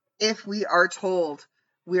 if we are told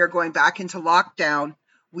we are going back into lockdown,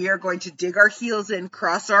 we are going to dig our heels in,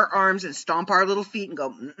 cross our arms, and stomp our little feet and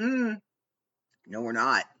go, no, we're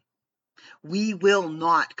not. We will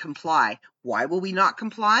not comply. Why will we not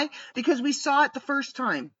comply? Because we saw it the first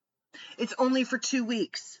time. It's only for 2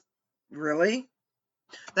 weeks. Really?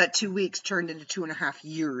 That 2 weeks turned into 2.5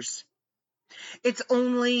 years. It's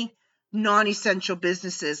only non-essential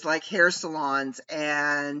businesses like hair salons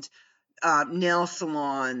and nail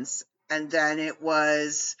salons, and then it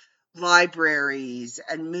was libraries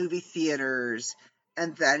and movie theaters,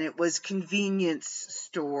 and then it was convenience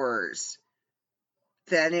stores,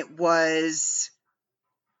 then it was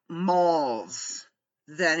malls,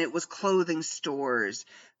 then it was clothing stores,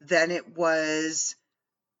 then it was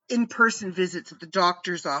in-person visits at the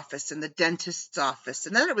doctor's office and the dentist's office,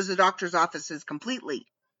 and then it was the doctor's offices completely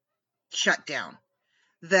shut down.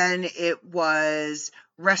 Then it was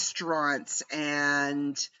restaurants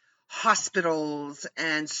and hospitals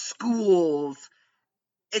and schools.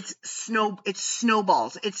 It's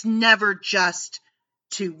snowballs. It's never just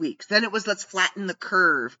 2 weeks. Then it was, let's flatten the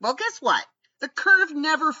curve. Well, guess what? The curve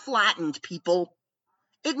never flattened, people.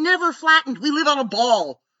 It never flattened. We live on a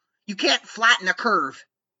ball. You can't flatten a curve.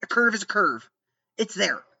 A curve is a curve. It's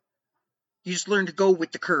there. You just learn to go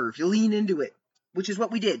with the curve. You lean into it, which is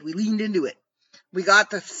what we did. We leaned into it. We got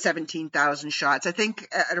the 17,000 shots. I think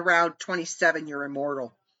at around 27, you're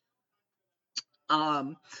immortal.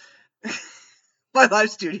 My live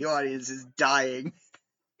studio audience is dying.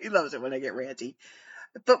 He loves it when I get ranty.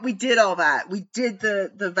 But we did all that. We did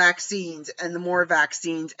the vaccines and the more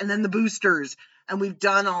vaccines and then the boosters. And we've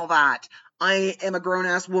done all that. I am a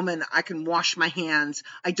grown-ass woman. I can wash my hands.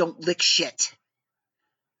 I don't lick shit.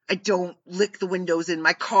 I don't lick the windows in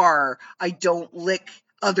my car. I don't lick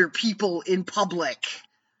other people in public.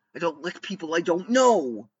 I don't lick people I don't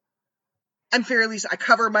know. I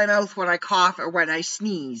cover my mouth when I cough or when I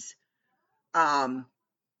sneeze.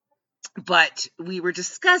 But we were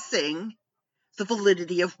discussing the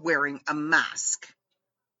validity of wearing a mask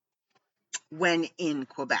when in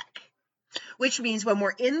Quebec, which means when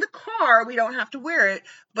we're in the car, we don't have to wear it,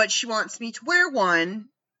 but she wants me to wear one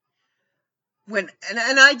and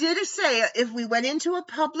I did say, if we went into a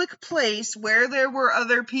public place where there were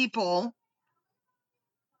other people,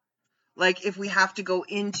 like if we have to go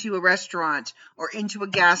into a restaurant or into a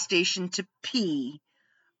gas station to pee,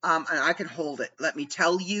 and I can hold it. Let me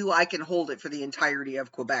tell you, I can hold it for the entirety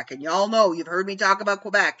of Quebec. And y'all know, you've heard me talk about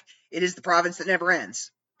Quebec. It is the province that never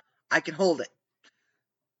ends. I can hold it.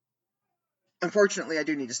 Unfortunately, I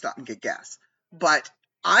do need to stop and get gas. But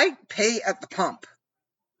I pay at the pump.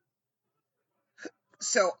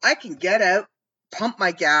 So I can get out, pump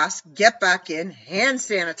my gas, get back in, hand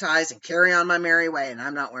sanitize, and carry on my merry way. And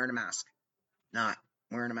I'm not wearing a mask. Not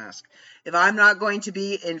wearing a mask. If I'm not going to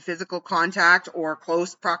be in physical contact or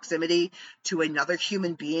close proximity to another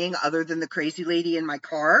human being other than the crazy lady in my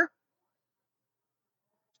car,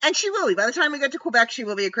 and she will be. By the time we get to Quebec, she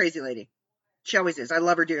will be a crazy lady. She always is. I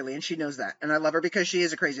love her dearly, and she knows that. And I love her because she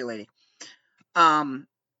is a crazy lady.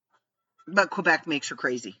 But Quebec makes her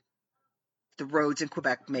crazy. The roads in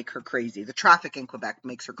Quebec make her crazy. The traffic in Quebec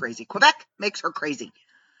makes her crazy. Quebec makes her crazy.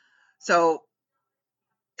 So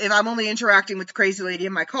if I'm only interacting with the crazy lady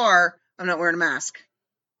in my car, I'm not wearing a mask.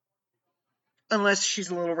 Unless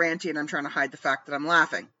she's a little ranty and I'm trying to hide the fact that I'm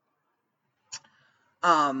laughing.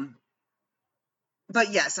 But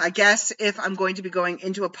yes, I guess if I'm going to be going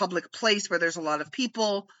into a public place where there's a lot of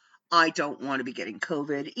people, I don't want to be getting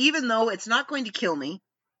COVID, even though it's not going to kill me.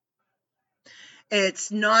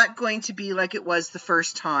 It's not going to be like it was the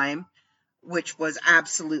first time, which was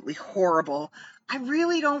absolutely horrible. I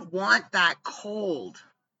really don't want that cold.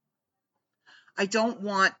 I don't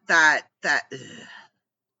want that, I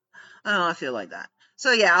don't feel like that.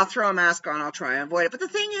 So yeah, I'll throw a mask on, I'll try and avoid it. But the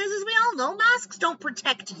thing is we all know masks don't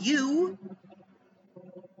protect you.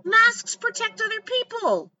 Masks protect other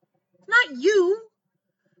people, not you.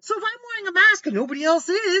 So if I'm wearing a mask and nobody else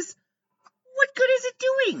is, what good is it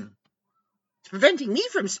doing? It's preventing me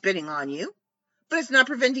from spitting on you, but it's not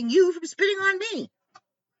preventing you from spitting on me.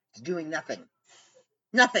 It's doing nothing.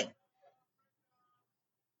 Nothing.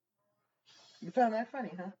 You found that funny,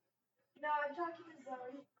 huh? No, I'm talking to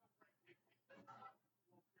Zoe.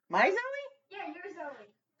 My Zoe? Yeah, you're Zoe.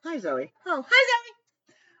 Hi, Zoe. Oh, hi,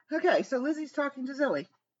 Zoe. Okay, so Lizzie's talking to Zoe.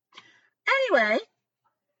 Anyway,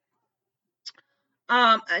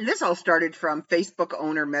 and this all started from Facebook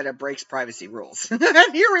owner Meta breaks privacy rules.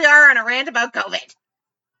 Here we are on a rant about COVID.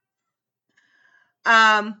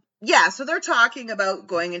 Yeah, so they're talking about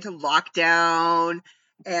going into lockdown,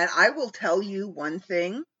 and I will tell you one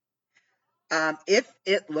thing. If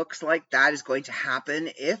it looks like that is going to happen,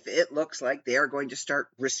 if it looks like they are going to start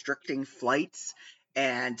restricting flights,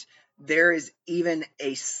 and there is even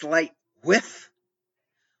a slight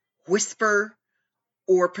whisper,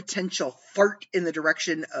 or potential fart in the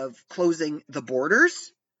direction of closing the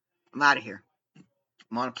borders, I'm out of here.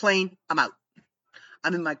 I'm on a plane, I'm out.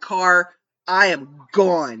 I'm in my car, I am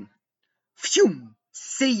gone. Phew,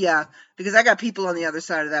 see ya. Because I got people on the other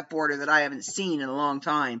side of that border that I haven't seen in a long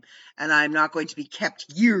time, and I'm not going to be kept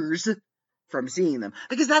years from seeing them.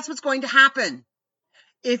 Because that's what's going to happen.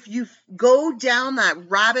 If you go down that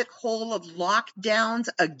rabbit hole of lockdowns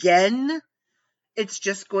again, it's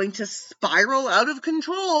just going to spiral out of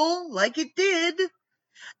control like it did.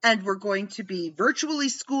 And we're going to be virtually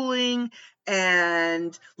schooling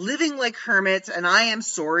and living like hermits. And I am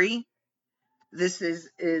sorry. This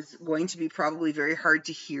is going to be probably very hard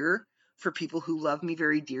to hear for people who love me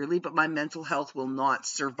very dearly, but my mental health will not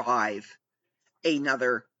survive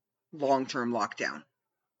another long-term lockdown.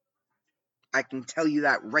 I can tell you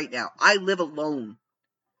that right now. I live alone.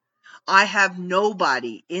 I have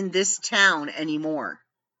nobody in this town anymore.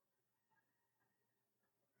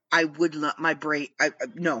 I would not, my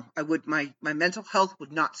mental health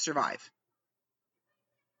would not survive.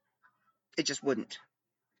 It just wouldn't.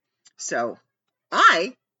 So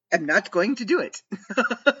I am not going to do it.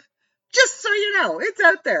 Just so you know, it's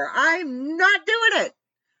out there. I'm not doing it.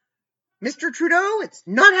 Mr. Trudeau, it's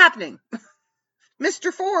not happening.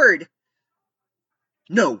 Mr. Ford,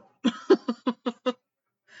 no, Some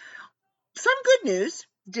good news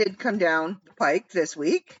did come down the pike this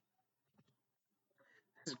week.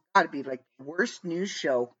 This has got to be like the worst news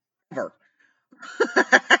show ever.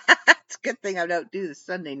 It's a good thing I don't do the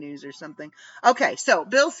Sunday news or something. Okay, so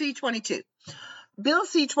Bill C-22. Bill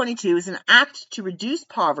C-22 is an act to reduce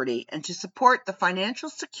poverty and to support the financial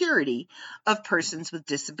security of persons with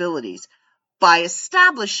disabilities by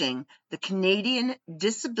establishing the Canadian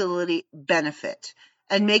Disability Benefit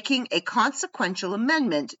and making a consequential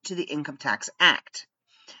amendment to the Income Tax Act.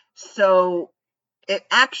 So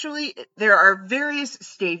there are various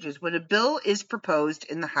stages. When a bill is proposed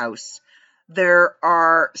in the House, there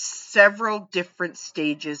are several different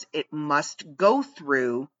stages it must go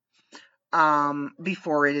through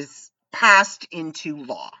before it is passed into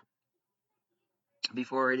law,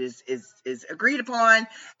 before it is agreed upon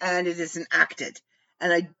and it is enacted.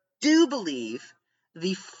 And I do believe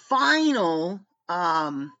the final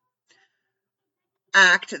act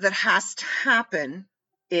that has to happen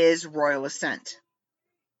is royal assent.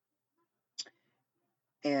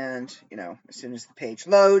 And, as soon as the page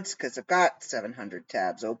loads, because I've got 700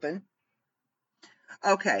 tabs open.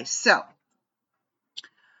 Okay, so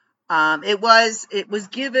it was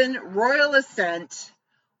given royal assent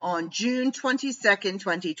on June 22nd,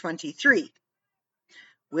 2023,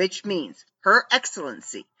 which means Her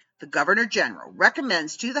Excellency, the Governor General,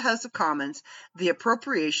 recommends to the House of Commons the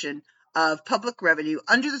appropriation of public revenue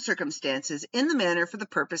under the circumstances in the manner for the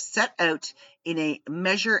purpose set out in a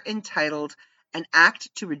measure entitled An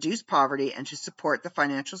Act to Reduce Poverty and to Support the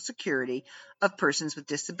Financial Security of Persons with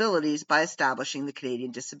Disabilities by establishing the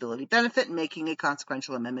Canadian Disability Benefit and making a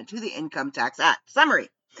consequential amendment to the Income Tax Act. Summary.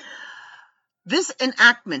 This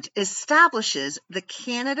enactment establishes the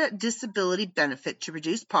Canada Disability Benefit to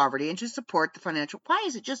reduce poverty and to support the financial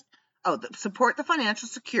support the financial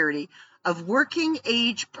security of working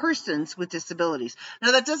age persons with disabilities.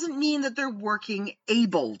 Now, that doesn't mean that they're working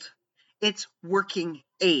abled. It's working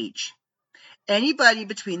age. Anybody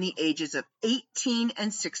between the ages of 18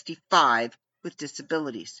 and 65 with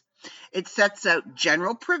disabilities. It sets out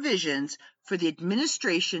general provisions for the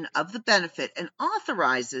administration of the benefit and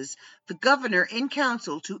authorizes the governor in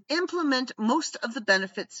council to implement most of the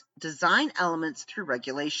benefit's design elements through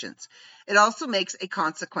regulations. It also makes a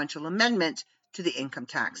consequential amendment to the Income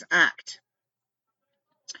Tax Act.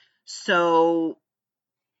 So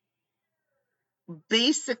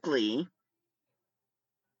basically,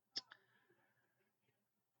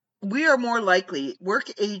 we are more likely,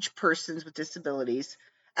 work-age persons with disabilities,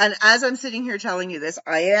 and as I'm sitting here telling you this,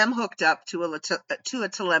 I am hooked up to a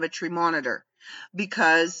telemetry monitor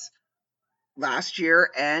because last year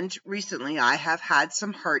and recently I have had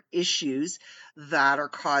some heart issues that are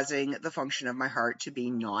causing the function of my heart to be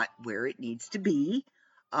not where it needs to be,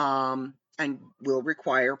 and will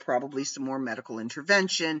require probably some more medical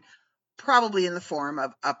intervention, probably in the form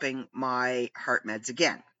of upping my heart meds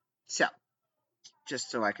again. So, just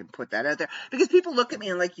so I can put that out there, because people look at me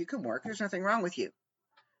and like, you can work, there's nothing wrong with you.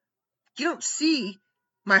 You don't see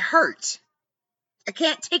my heart. I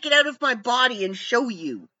can't take it out of my body and show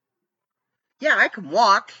you. Yeah, I can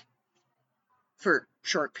walk for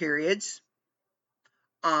short periods.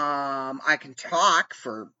 I can talk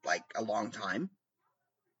for like a long time.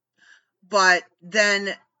 But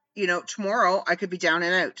then, tomorrow I could be down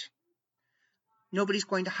and out. Nobody's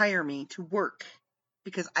going to hire me to work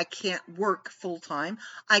because I can't work full time.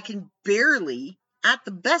 I can barely, at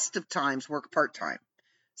the best of times, work part time.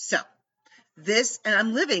 So and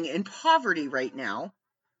I'm living in poverty right now.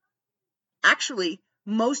 Actually,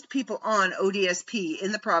 most people on ODSP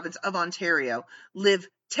in the province of Ontario live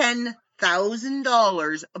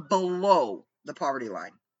 $10,000 below the poverty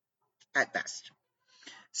line at best.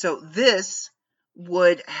 So this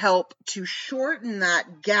would help to shorten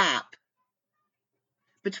that gap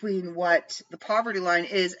between what the poverty line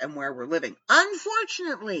is and where we're living.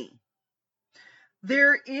 Unfortunately,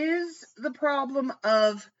 there is the problem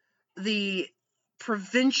of the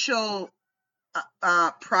provincial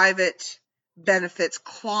private benefits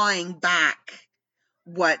clawing back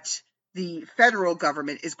what the federal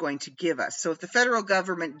government is going to give us. So if the federal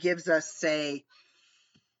government gives us, say,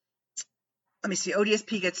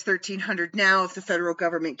 ODSP gets $1,300 now. If the federal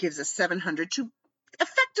government gives us $700 to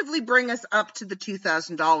effectively bring us up to the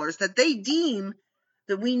 $2,000 that they deem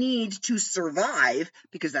that we need to survive,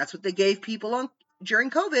 because that's what they gave people during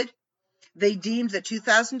COVID. They deemed that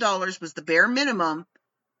 $2,000 was the bare minimum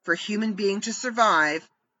for a human being to survive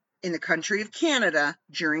in the country of Canada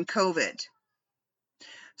during COVID.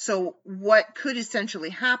 So what could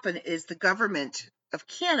essentially happen is the government of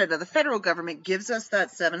Canada, the federal government, gives us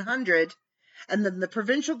that $700, And then the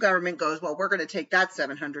provincial government goes, well, we're going to take that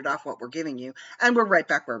 $700 off what we're giving you, and we're right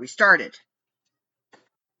back where we started.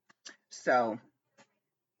 So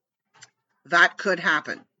that could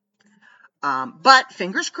happen. But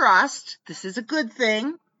fingers crossed, this is a good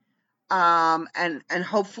thing. And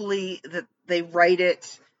hopefully that they write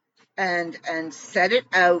it and set it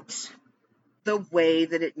out the way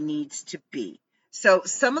that it needs to be. So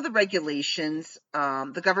some of the regulations,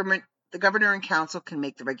 the governor and council can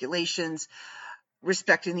make the regulations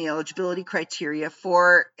respecting the eligibility criteria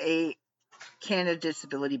for a Canada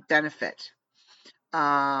Disability benefit.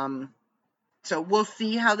 So we'll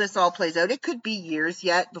see how this all plays out. It could be years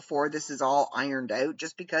yet before this is all ironed out.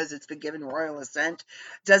 Just because it's been given royal assent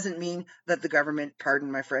doesn't mean that the government,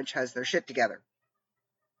 pardon my French, has their shit together.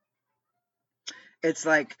 It's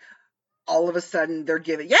like all of a sudden they're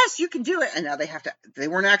giving, yes, you can do it. And now they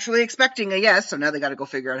weren't actually expecting a yes. So now they got to go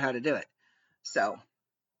figure out how to do it. So,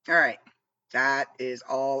 all right. That is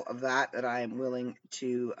all of that I am willing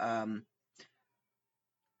to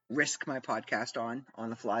risk my podcast on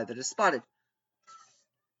the fly that is spotted.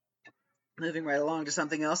 Moving right along to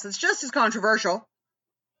something else that's just as controversial.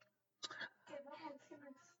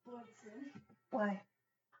 Why?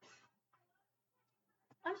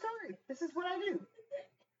 I'm sorry. This is what I do.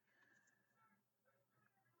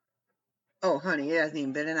 Oh, honey, it hasn't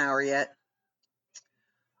even been an hour yet.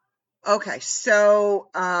 Okay, so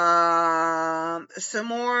some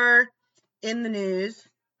more in the news.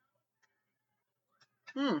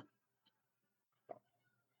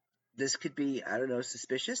 This could be, I don't know,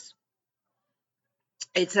 suspicious.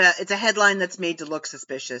 It's a headline that's made to look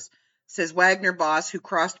suspicious. It says Wagner boss who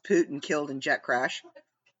crossed Putin killed in jet crash.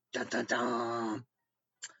 Dun, dun, dun.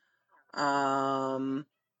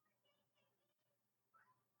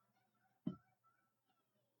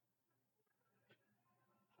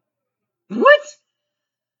 What?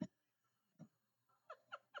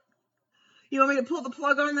 You want me to pull the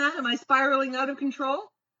plug on that? Am I spiraling out of control?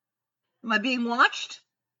 Am I being watched?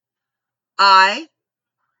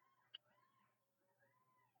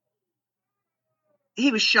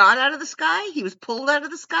 He was shot out of the sky? He was pulled out of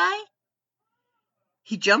the sky?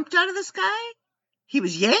 He jumped out of the sky? He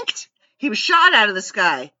was yanked? He was shot out of the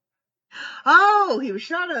sky. Oh, he was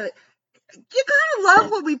shot out of... You gotta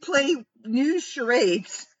love when we play news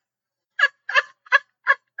charades.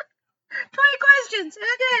 20 questions.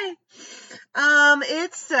 Okay.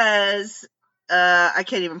 It says, I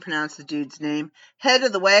can't even pronounce the dude's name. Head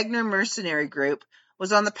of the Wagner mercenary group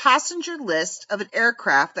was on the passenger list of an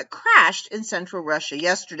aircraft that crashed in central Russia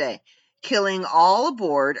yesterday, killing all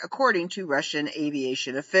aboard, according to Russian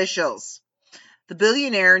aviation officials. The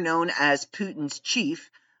billionaire, known as Putin's chief,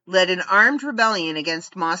 led an armed rebellion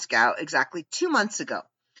against Moscow exactly 2 months ago.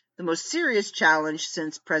 The most serious challenge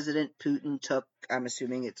since President Putin took, I'm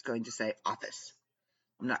assuming it's going to say, office.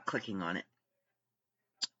 I'm not clicking on it.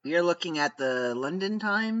 We are looking at the London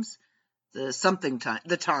Times, the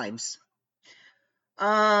Times.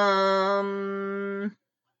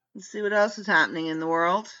 Let's see what else is happening in the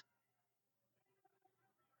world.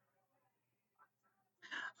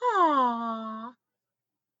 Aww.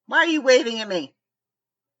 Why are you waving at me?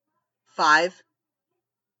 5.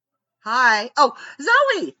 Hi. Oh,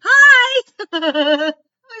 Zoe. Hi. Whose hand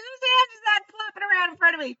is that flopping around in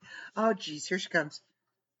front of me? Oh, geez. Here she comes.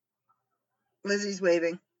 Lizzie's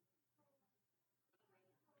waving.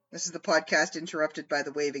 This is the podcast interrupted by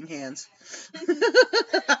the waving hands.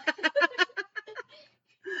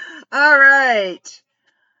 All right.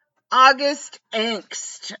 August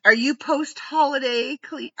angst. Are you post-holiday?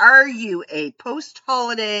 Are you a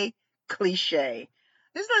post-holiday cliche?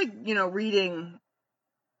 This is like, reading,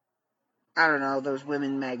 I don't know, those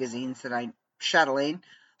women magazines that I Chatelaine.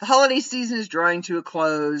 The holiday season is drawing to a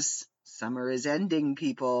close. Summer is ending,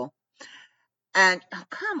 people. And, oh,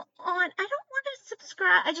 come on. I don't want to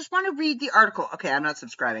subscribe. I just want to read the article. Okay, I'm not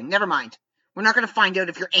subscribing. Never mind. We're not going to find out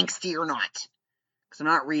if you're angsty or not. Because I'm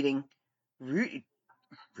not reading. Rudy,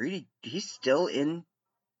 he's still in.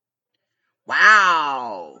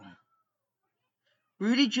 Wow.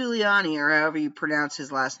 Rudy Giuliani, or however you pronounce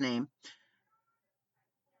his last name,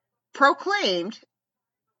 proclaimed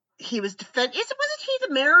he was wasn't he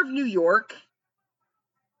the mayor of New York?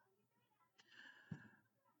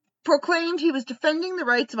 Proclaimed he was defending the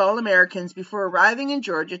rights of all Americans before arriving in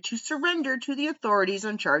Georgia to surrender to the authorities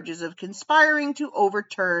on charges of conspiring to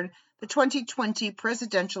overturn the 2020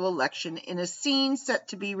 presidential election in a scene set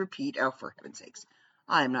to be repeat. Oh, for heaven's sakes.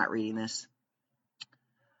 I am not reading this.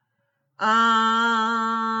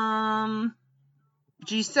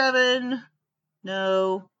 G7.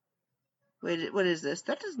 No. Wait, what is this?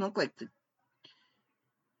 That doesn't look like the...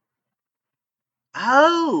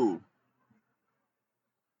 Oh.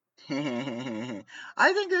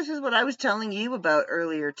 I think this is what I was telling you about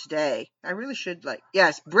earlier today. I really should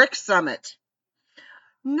yes, Brick Summit.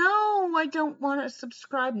 No, I don't want to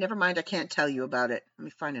subscribe. Never mind, I can't tell you about it. Let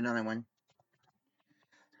me find another one.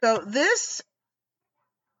 So this,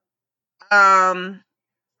 you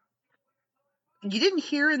didn't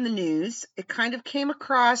hear in the news. It kind of came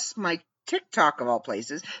across my TikTok of all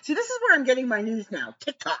places. See, this is where I'm getting my news now.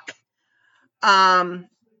 TikTok.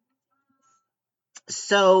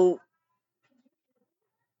 So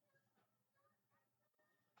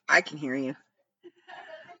I can hear you.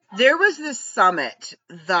 There was this summit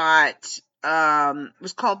that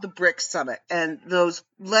was called the BRICS Summit, and those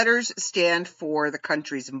letters stand for the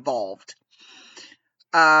countries involved.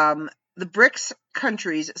 The BRICS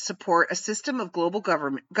countries support a system of global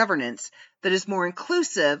governance that is more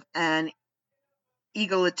inclusive and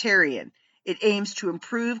egalitarian. It aims to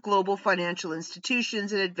improve global financial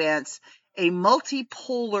institutions and advance a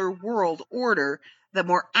multipolar world order that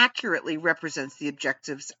more accurately represents the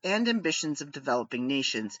objectives and ambitions of developing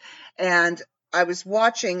nations. And I was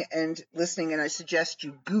watching and listening, and I suggest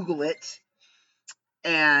you Google it.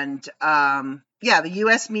 And the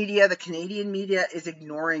U.S. media, the Canadian media is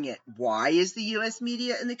ignoring it. Why is the U.S.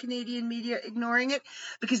 media and the Canadian media ignoring it?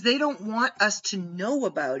 Because they don't want us to know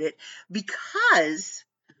about it, because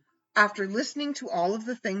after listening to all of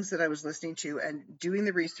the things that I was listening to and doing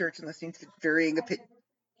the research and listening to varying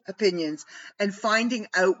opinions and finding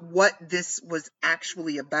out what this was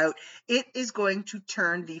actually about, it is going to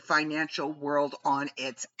turn the financial world on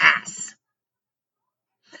its ass.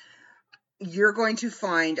 You're going to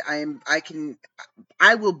find, I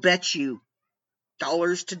will bet you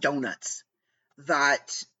dollars to donuts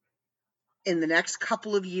that in the next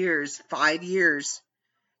couple of years, 5 years,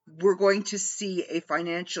 we're going to see a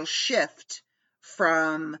financial shift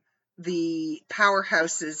from the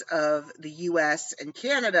powerhouses of the US and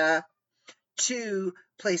Canada to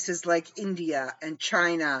places like India and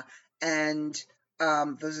China, and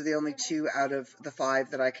those are the only 2 out of the 5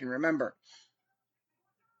 that I can remember.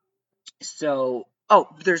 So,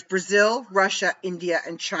 there's Brazil, Russia, India,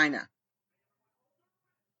 and China.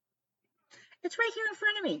 It's right here in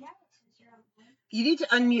front of me. You need to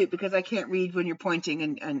unmute because I can't read when you're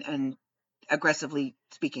pointing and aggressively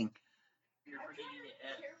speaking.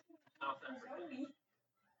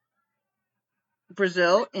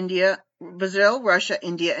 Brazil, Russia,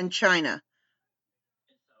 India, and China.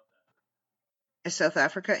 Is South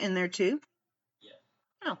Africa in there too? Yes.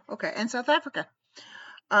 Oh, okay. And South Africa.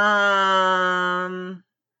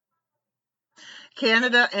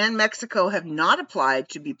 Canada and Mexico have not applied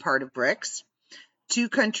to be part of BRICS. 2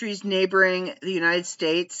 countries neighboring the United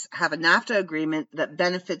States have a NAFTA agreement that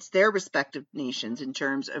benefits their respective nations in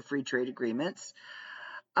terms of free trade agreements.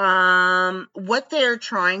 What they're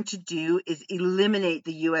trying to do is eliminate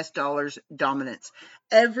the US dollar's dominance.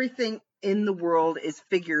 Everything in the world is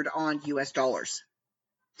figured on US dollars,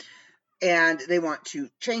 and they want to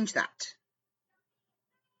change that.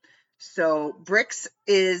 So BRICS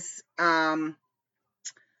is, let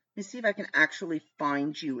me see if I can actually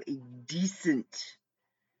find you a decent,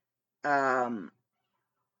 I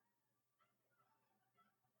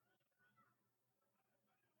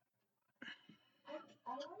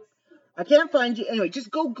can't find you. Anyway, just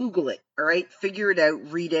go Google it, all right? Figure it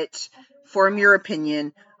out, read it, form your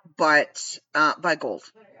opinion, but buy gold.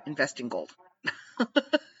 Invest in gold.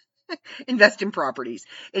 Invest in properties.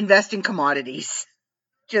 Invest in commodities.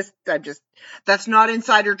 That's not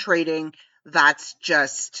insider trading. That's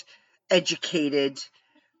just educated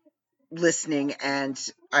listening, and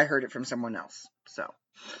I heard it from someone else. So,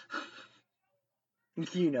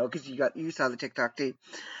 because you saw the TikTok too.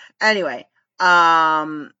 Anyway,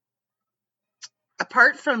 apart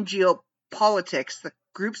from geopolitics, the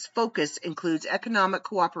group's focus includes economic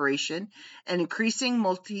cooperation and increasing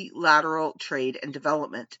multilateral trade and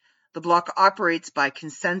development. The bloc operates by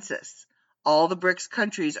consensus. All the BRICS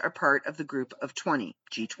countries are part of the group of 20,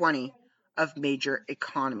 G20, of major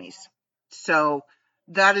economies. So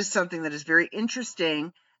that is something that is very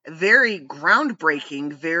interesting, very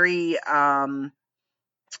groundbreaking, very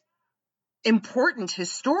important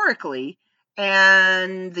historically,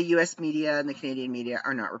 and the US media and the Canadian media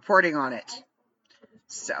are not reporting on it.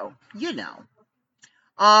 So,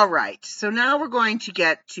 All right, so now we're going to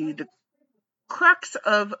get to the crux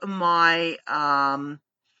of my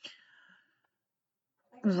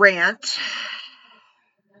rant.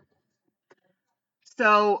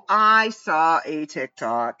 So I saw a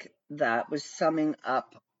TikTok that was summing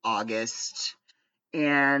up August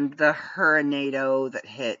and the hurricane that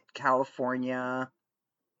hit California.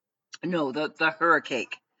 No, the hurricane.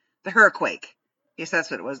 The hurricane. Yes,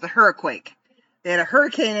 that's what it was. The hurricane They had a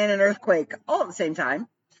hurricane and an earthquake all at the same time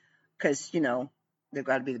because, they've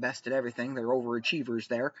got to be the best at everything. They're overachievers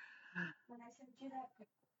there.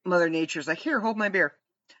 Mother Nature's like, here, hold my beer.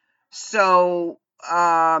 So,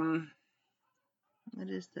 what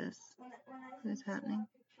is this? What is happening?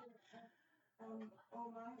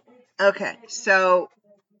 Okay, so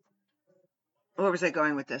where was I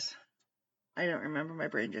going with this? I don't remember. My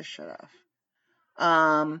brain just shut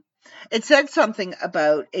off. It said something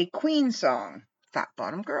about a Queen song, Fat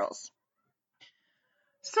Bottom Girls.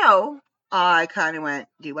 So I kind of went,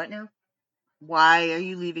 do what now? Why are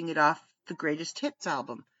you leaving it off the Greatest Hits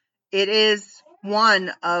album? It is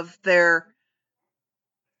one of their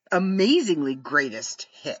amazingly greatest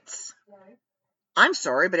hits. I'm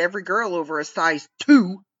sorry, but every girl over a size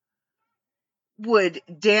 2 would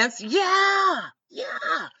dance. Yeah.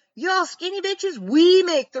 Y'all skinny bitches, we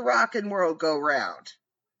make the rockin' world go round.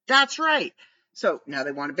 That's right. So now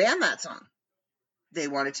they want to ban that song. They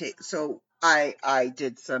want to take, so I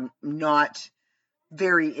did some not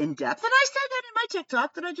very in-depth, and I said that in my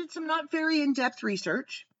TikTok, that I did some not very in-depth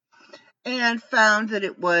research and found that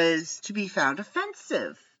it was to be found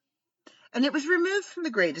offensive. And it was removed from the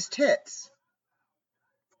Greatest Hits.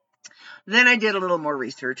 Then I did a little more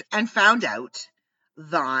research and found out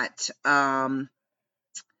that,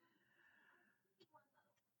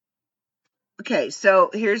 okay,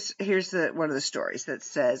 so here's one of the stories that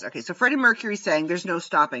says, okay, so Freddie Mercury sang "There's No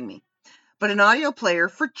Stopping Me," but an audio player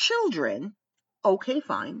for children, okay,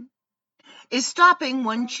 fine, is stopping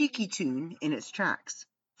one cheeky tune in its tracks.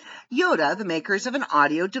 Yoda, the makers of an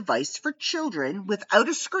audio device for children without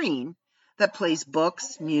a screen that plays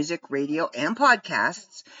books, music, radio, and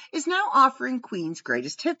podcasts, is now offering Queen's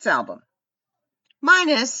Greatest Hits album,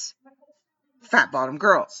 minus Fat Bottom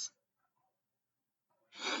Girls.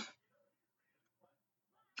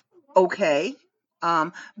 Okay,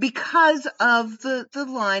 because of the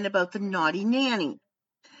line about the naughty nanny.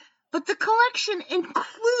 But the collection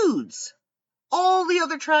includes all the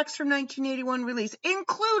other tracks from 1981 release,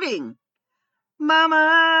 including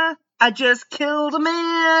Mama, I Just Killed a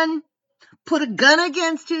Man, put a gun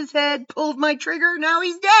against his head, pulled my trigger, now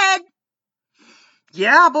he's dead.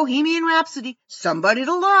 Yeah, Bohemian Rhapsody, Somebody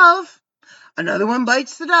to Love, Another One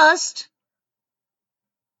Bites the Dust,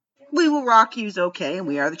 We Will Rock You's okay, and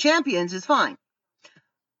We Are the Champions is fine.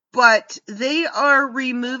 But they are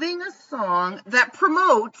removing a song that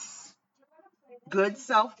promotes good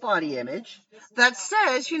self-body image, that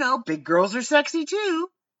says, big girls are sexy too,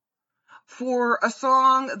 for a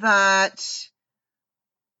song that,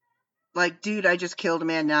 like, dude, I just killed a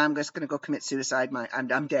man, now I'm just going to go commit suicide,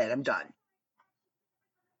 I'm dead, I'm done.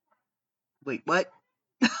 Wait, what?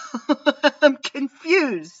 I'm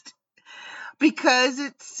confused. Because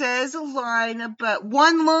it says a line about,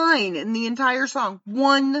 one line in the entire song,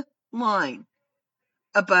 one line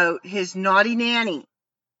about his naughty nanny,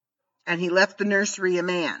 and he left the nursery a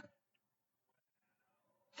man.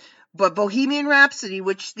 But Bohemian Rhapsody,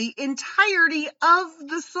 which the entirety of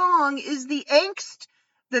the song is the angst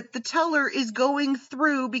that the teller is going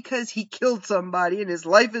through because he killed somebody and his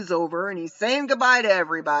life is over and he's saying goodbye to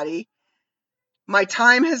everybody. My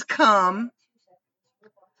time has come.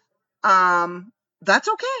 That's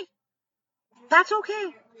okay. That's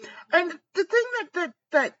okay. And the thing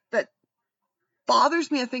that bothers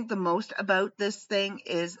me, I think, the most about this thing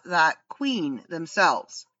is that Queen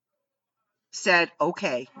themselves said,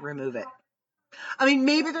 okay, remove it. I mean,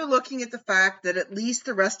 maybe they're looking at the fact that at least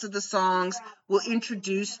the rest of the songs will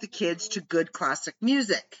introduce the kids to good classic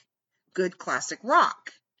music, good classic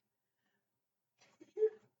rock.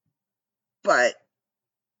 But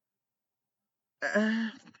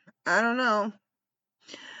I don't know.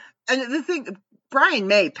 And the thing, Brian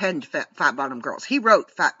May penned Fat Bottom Girls. He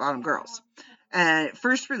wrote Fat Bottom Girls. And it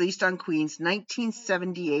first released on Queen's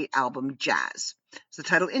 1978 album Jazz. As the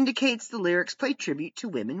title indicates, the lyrics play tribute to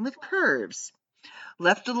women with curves.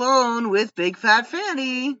 Left alone with Big Fat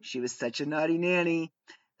Fanny, she was such a naughty nanny.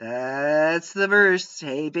 That's the verse.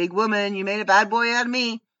 Hey, big woman, you made a bad boy out of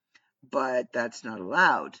me. But that's not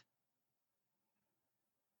allowed.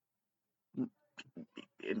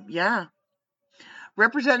 Yeah.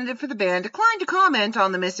 Representative for the band declined to comment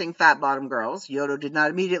on the missing Fat Bottom Girls. Yoda did not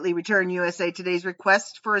immediately return USA Today's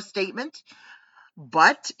request for a statement,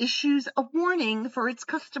 but issues a warning for its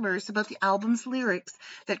customers about the album's lyrics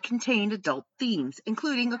that contained adult themes,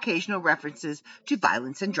 including occasional references to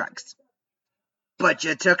violence and drugs. But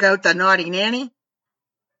you took out the naughty nanny?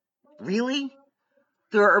 Really?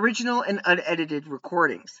 There are original and unedited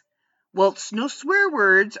recordings. Whilst no swear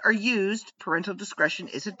words are used, parental discretion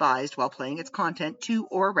is advised while playing its content to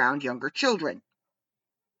or around younger children.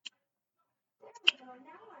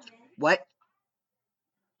 What?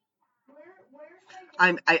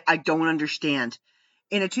 I don't understand.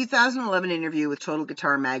 In a 2011 interview with Total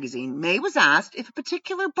Guitar magazine, May was asked if a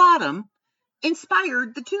particular bottom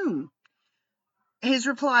inspired the tune. His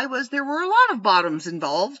reply was, there were a lot of bottoms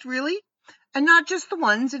involved, really, and not just the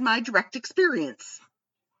ones in my direct experience.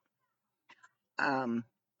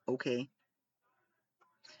 Okay.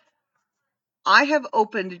 I have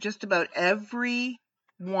opened just about every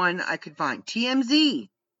one I could find. TMZ.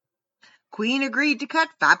 Queen agreed to cut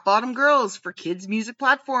Fat Bottom Girls for kids' music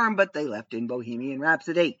platform, but they left in Bohemian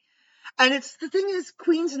Rhapsody. And the thing is,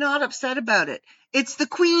 Queen's not upset about it. It's the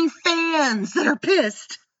Queen fans that are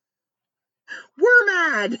pissed. We're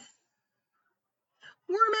mad.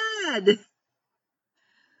 We're mad.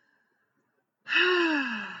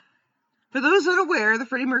 For those unaware, the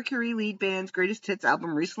Freddie Mercury lead band's greatest hits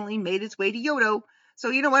album recently made its way to Yodo. So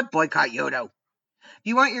you know what? Boycott Yodo.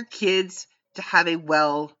 You want your kids to have a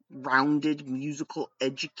well-rounded musical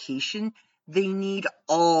education, they need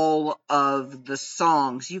all of the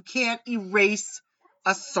songs. You can't erase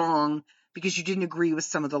a song because you didn't agree with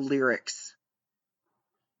some of the lyrics.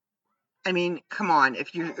 I mean, come on.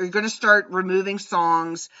 If you're going to start removing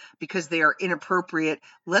songs because they are inappropriate,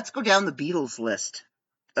 let's go down the Beatles list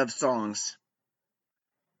of songs.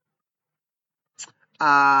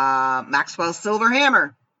 Maxwell's Silver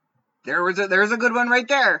Hammer. There's a good one right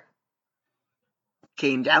there.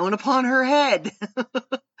 Came down upon her head.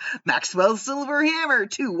 Maxwell's Silver Hammer.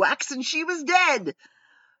 2 whacks and she was dead.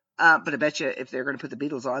 But I bet you if they're going to put the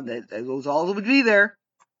Beatles on, those all would be there.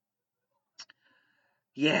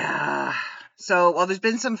 Yeah. So while there's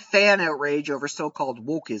been some fan outrage over so-called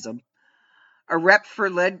wokeism, a rep for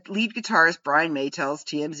lead guitarist Brian May tells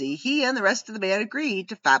TMZ he and the rest of the band agreed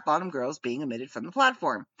to Fat Bottom Girls being omitted from the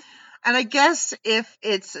platform. And I guess if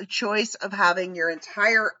it's a choice of having your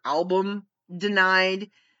entire album denied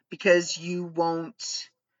because you won't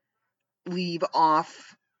leave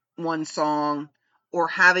off one song, or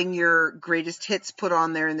having your greatest hits put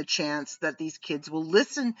on there in the chance that these kids will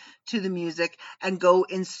listen to the music and go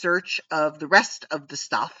in search of the rest of the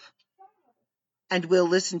stuff and will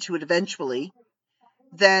listen to it eventually,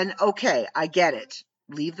 then okay, I get it.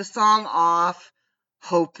 Leave the song off,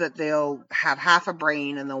 hope that they'll have half a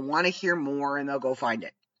brain and they'll want to hear more and they'll go find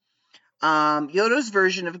it. Yodo's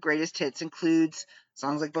version of greatest hits includes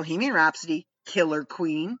songs like Bohemian Rhapsody, Killer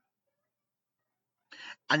Queen,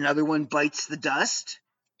 another one bites the dust,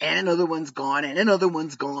 and another one's gone, and another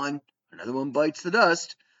one's gone, another one bites the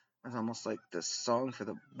dust. That's almost like the song for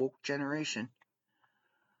the woke generation.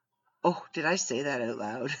 Oh, did I say that out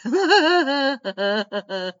loud?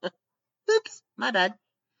 Oops, my bad.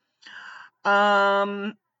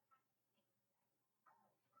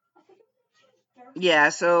 Yeah,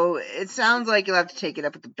 so it sounds like you'll have to take it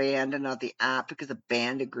up with the band and not the app because the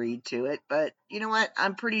band agreed to it. But you know what?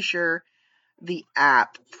 I'm pretty sure the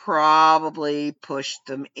app probably pushed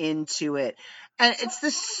them into it. And it's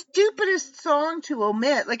the stupidest song to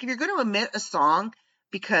omit. Like, if you're going to omit a song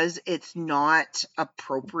because it's not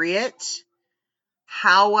appropriate,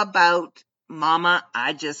 how about Mama,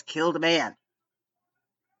 I Just Killed a Man?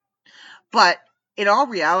 But in all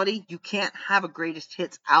reality, you can't have a greatest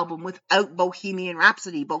hits album without Bohemian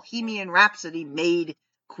Rhapsody. Bohemian Rhapsody made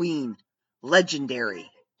Queen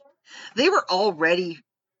legendary. They were already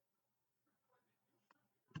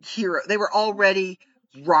they were already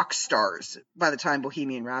rock stars by the time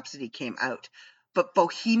Bohemian Rhapsody came out. But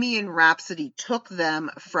Bohemian Rhapsody took them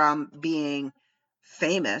from being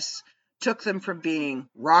famous, took them from being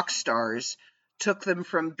rock stars, took them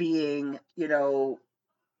from being,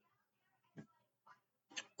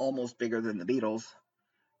 almost bigger than the Beatles,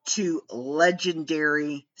 to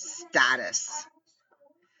legendary status.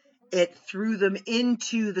 It threw them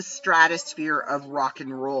into the stratosphere of rock and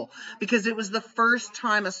roll because it was the first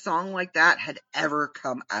time a song like that had ever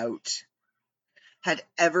come out, had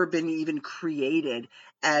ever been even created.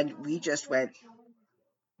 And we just went,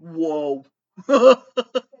 whoa. You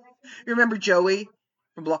remember Joey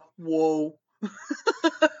from Block? Whoa.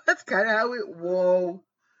 That's kind of how whoa.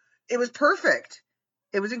 It was perfect.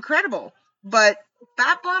 It was incredible. But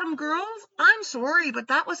Fat Bottom Girls, I'm sorry, but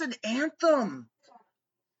that was an anthem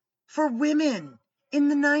for women in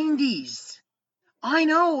the 90s. I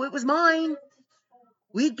know, it was mine.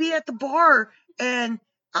 We'd be at the bar and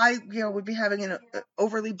I, would be having an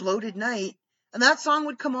overly bloated night, and that song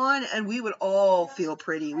would come on and we would all feel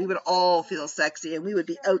pretty. We would all feel sexy, and we would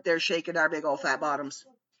be out there shaking our big old fat bottoms.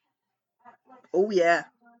 Oh yeah.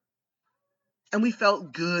 And we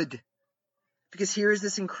felt good because here's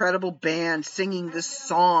this incredible band singing this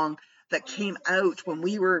song that came out when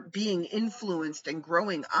we were being influenced and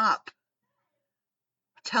growing up,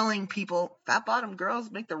 telling people Fat Bottom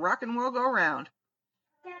Girls make the rock and roll go round.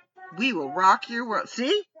 We will rock your world.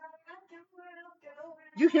 See?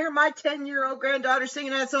 You hear my 10-year-old granddaughter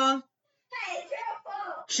singing that song?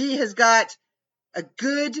 She has got a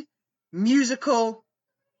good musical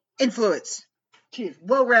influence. She is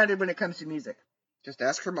well-rounded when it comes to music. Just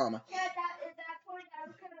ask her mama. Yeah, at that point, I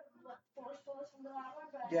was kind of forced to listen to that one.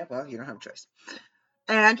 But Yeah, well, you don't have a choice.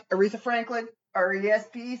 And Aretha Franklin,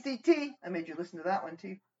 R-E-S-P-E-C-T. I made you listen to that one,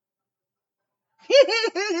 too.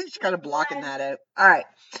 She's kind of blocking that out. All right.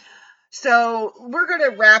 So we're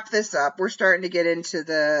going to wrap this up. We're starting to get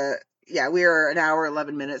into we are an hour,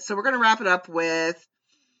 11 minutes. So we're going to wrap it up with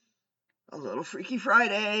a little Freaky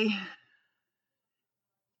Friday.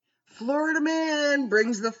 Florida Man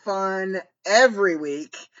brings the fun every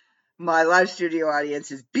week. My live studio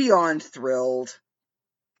audience is beyond thrilled.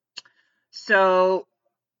 So,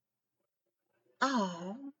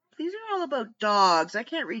 these are all about dogs. I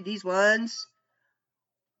can't read these ones.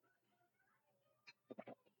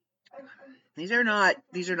 These are not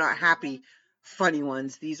happy, funny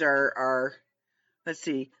ones. These are let's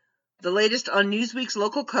see, the latest on Newsweek's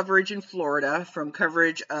local coverage in Florida from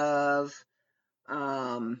coverage of,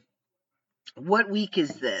 what week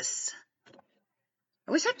is this? I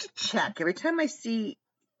always have to check. Every time I see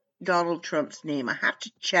Donald Trump's name, I have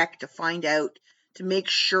to check to find out, to make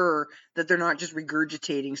sure that they're not just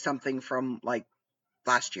regurgitating something from, like,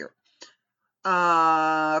 last year.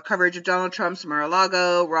 Coverage of Donald Trump's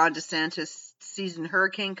Mar-a-Lago, Ron DeSantis season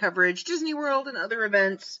hurricane coverage, Disney World and other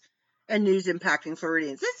events, and news impacting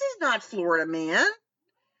Floridians. This is not Florida Man.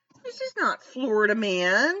 This is not Florida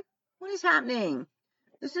Man. What is happening?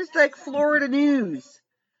 This is like Florida news.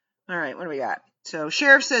 All right, what do we got? So,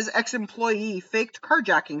 sheriff says ex-employee faked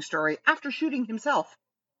carjacking story after shooting himself.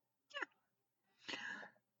 Yeah.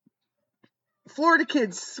 Florida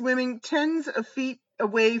kids swimming tens of feet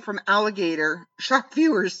away from alligator shock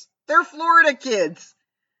viewers. They're Florida kids.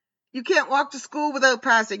 You can't walk to school without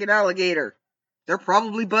passing an alligator. They're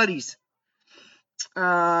probably buddies.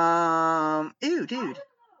 Ew, dude.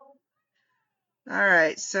 All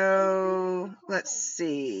right, so let's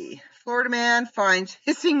see. Florida man finds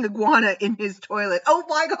hissing iguana in his toilet. Oh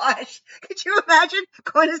my gosh. Could you imagine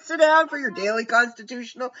going to sit down for your daily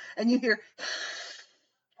constitutional and you hear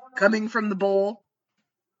coming from the bowl?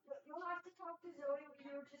 you'll have to talk to Zoe what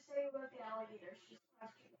you were just saying about the alligator. She's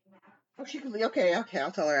questioning that. Oh, she can. Okay,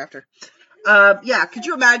 I'll tell her after. Yeah, could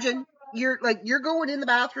you imagine? You're going in the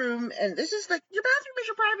bathroom, and this is like, your bathroom is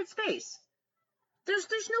your private space. There's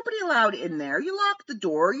nobody allowed in there. You lock the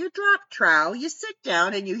door, you drop trowel, you sit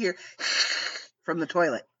down, and you hear from the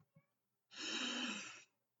toilet.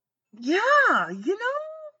 Yeah,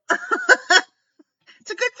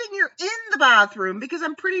 it's a good thing you're in the bathroom, because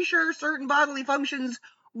I'm pretty sure certain bodily functions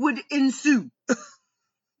would ensue.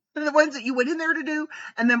 The ones that you went in there to do,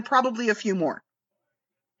 and then probably a few more.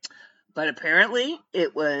 But apparently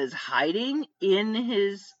it was hiding in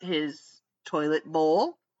his toilet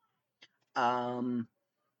bowl. A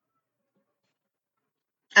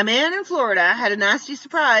man in Florida had a nasty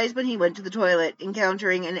surprise when he went to the toilet,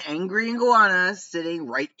 encountering an angry iguana sitting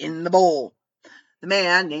right in the bowl. The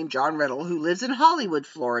man, named John Riddle, who lives in Hollywood,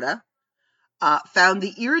 Florida, found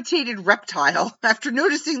the irritated reptile after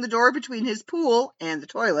noticing the door between his pool and the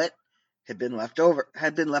toilet had been left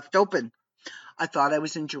open. I thought I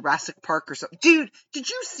was in Jurassic Park or something. Dude, did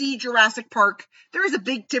you see Jurassic Park? There is a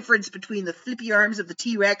big difference between the flippy arms of the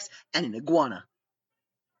T-Rex and an iguana.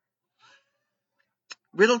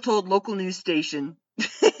 Riddle told local news station,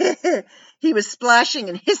 he was splashing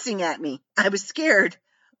and hissing at me. I was scared.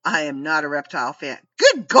 I am not a reptile fan.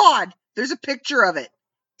 Good God! There's a picture of it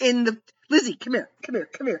in the... Lizzie, come here. You gotta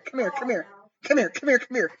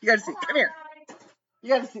see. Come here. You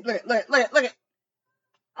gotta see. Look at.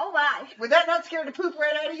 Oh my. Was that not scared to poop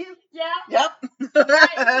right out of you? Yeah. Yep.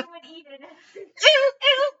 I would eat it. Ew.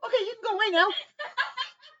 Okay, you can go away now.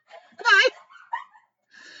 Bye.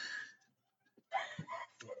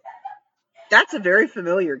 That's a very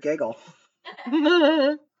familiar giggle.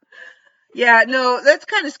 Yeah, no, that's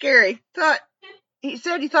kind of scary. He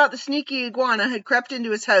said he thought the sneaky iguana had crept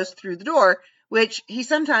into his house through the door, which he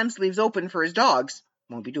sometimes leaves open for his dogs.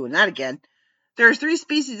 Won't be doing that again. There are 3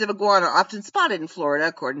 species of iguana often spotted in Florida,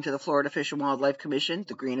 according to the Florida Fish and Wildlife Commission: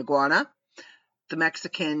 the green iguana, the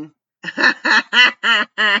Mexican...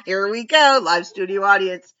 Here we go, live studio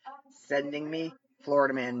audience sending me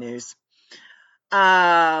Florida Man news.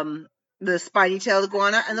 The spiny-tailed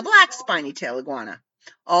iguana and the black spiny-tailed iguana.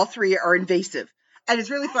 All 3 are invasive. And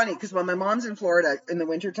it's really funny, because when my mom's in Florida in the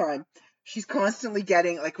wintertime, she's constantly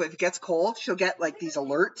getting, like, if it gets cold, she'll get, like, these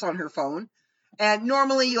alerts on her phone. And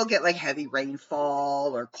normally you'll get like heavy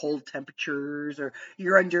rainfall or cold temperatures, or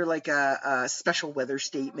you're under like a special weather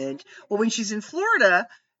statement. Well, when she's in Florida,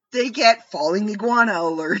 they get falling iguana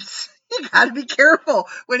alerts. You gotta be careful.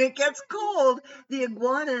 When it gets cold, the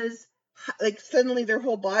iguanas, like suddenly their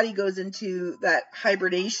whole body goes into that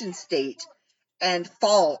hibernation state and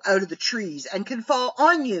fall out of the trees and can fall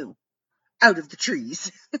on you out of the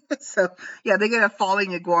trees. So yeah, they get a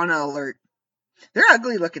falling iguana alert. They're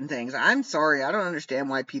ugly looking things. I'm sorry. I don't understand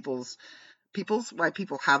why people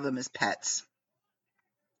have them as pets.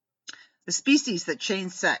 The species that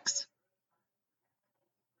change sex.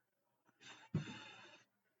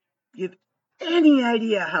 You have any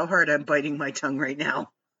idea how hard I'm biting my tongue right now?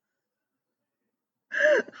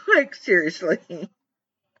 Like, seriously.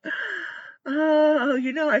 Oh,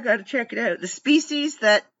 I got to check it out. The species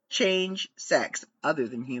that change sex, other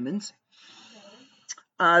than humans.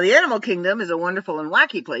 The animal kingdom is a wonderful and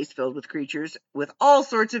wacky place filled with creatures with all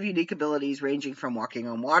sorts of unique abilities, ranging from walking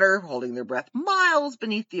on water, holding their breath miles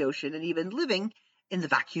beneath the ocean, and even living in the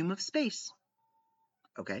vacuum of space.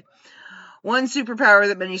 Okay. One superpower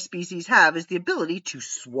that many species have is the ability to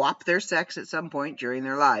swap their sex at some point during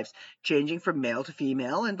their lives, changing from male to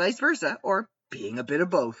female and vice versa, or being a bit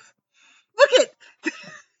of both. Look at...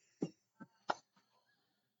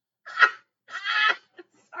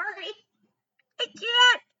 Sorry. I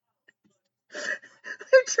can't.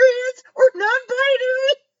 They're trans or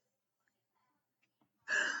non-binary.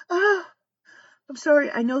 Oh, I'm sorry.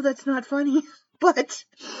 I know that's not funny, but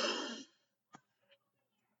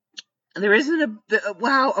there isn't a...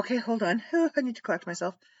 Wow. Okay, hold on. I need to collect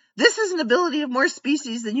myself. This is an ability of more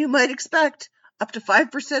species than you might expect. Up to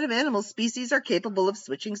 5% of animal species are capable of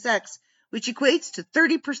switching sex, which equates to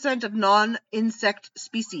 30% of non-insect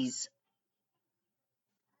species.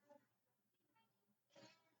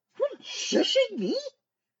 What, shushing me?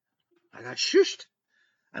 I got shushed.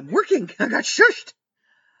 I'm working. I got shushed.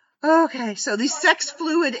 Okay, so these sex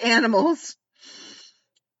fluid animals.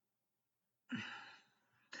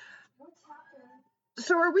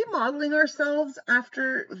 So are we modeling ourselves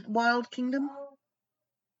after Wild Kingdom?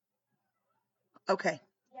 Okay.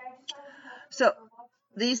 So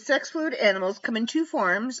these sex fluid animals come in two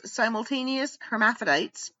forms: simultaneous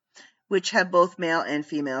hermaphrodites, which have both male and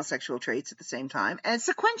female sexual traits at the same time, and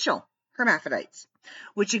sequential hermaphrodites,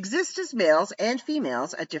 which exist as males and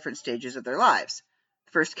females at different stages of their lives.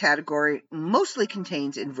 The first category mostly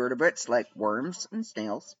contains invertebrates like worms and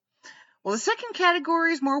snails, while the second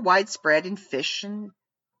category is more widespread in fish and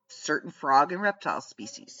certain frog and reptile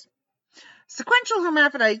species. Sequential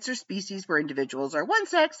hermaphrodites are species where individuals are one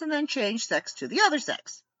sex and then change sex to the other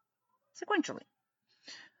sex, sequentially.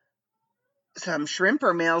 Some shrimp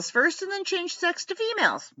are males first and then change sex to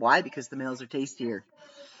females. Why? Because the males are tastier.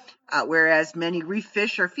 Whereas many reef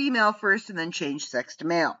fish are female first and then change sex to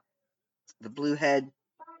male. The bluehead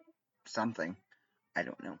something. I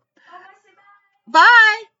don't know.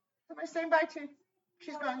 Bye! Am I saying bye too?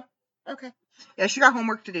 She's gone. Okay. Yeah, she got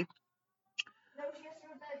homework to do.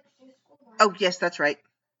 Oh, yes, that's right.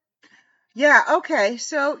 Yeah, okay.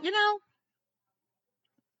 So,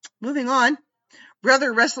 moving on.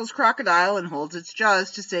 Brother wrestles crocodile and holds its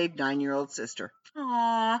jaws to save 9-year-old sister.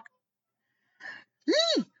 Aww.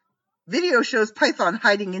 Eee! Video shows python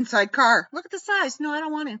hiding inside car. Look at the size. No, I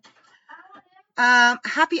don't want to.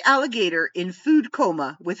 Happy alligator in food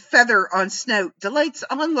coma with feather on snout delights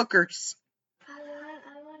onlookers. I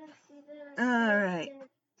want to see the... All right.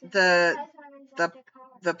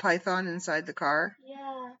 The python inside the car?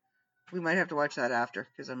 Yeah. We might have to watch that after,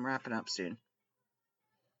 because I'm wrapping up soon.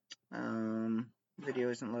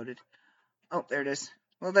 Video isn't loaded. Oh, there it is.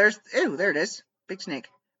 Well, there it is. Big snake.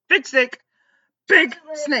 Big snake. Big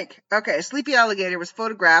snake. Okay, a sleepy alligator was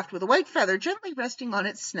photographed with a white feather gently resting on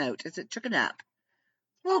its snout as it took a nap.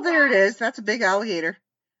 Well, there it is. That's a big alligator.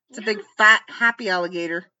 It's a big, fat, happy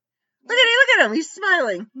alligator. Look at him. He's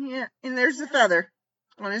smiling. Yeah, and there's the feather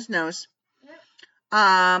on his nose.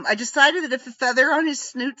 I decided that if the feather on his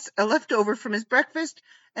snoot's a leftover from his breakfast,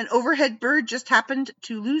 an overhead bird just happened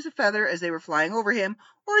to lose a feather as they were flying over him,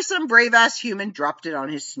 or some brave-ass human dropped it on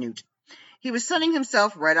his snoot. He was sunning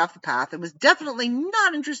himself right off the path and was definitely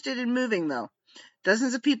not interested in moving, though.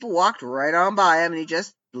 Dozens of people walked right on by him, and he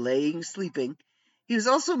just lay sleeping. He was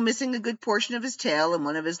also missing a good portion of his tail and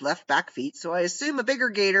one of his left back feet, so I assume a bigger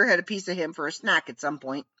gator had a piece of him for a snack at some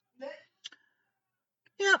point.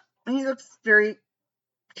 Yep, and he looks very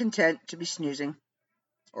content to be snoozing.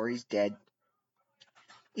 Or he's dead.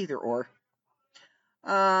 Either or.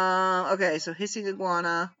 Okay, so hissing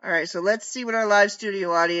iguana. All right, so let's see what our live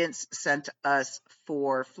studio audience sent us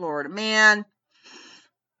for Florida Man.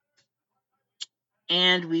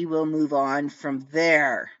 And we will move on from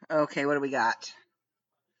there. Okay, what do we got?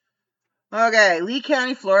 Okay, Lee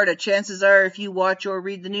County, Florida. Chances are, if you watch or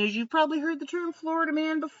read the news, you've probably heard the term Florida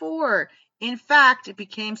man before. In fact, it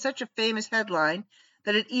became such a famous headline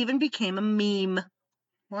that it even became a meme.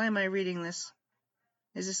 Why am I reading this?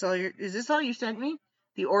 Is this all you sent me?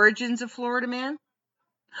 The origins of Florida man?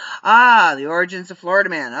 Ah, the origins of Florida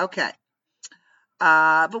man. Okay.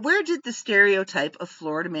 But where did the stereotype of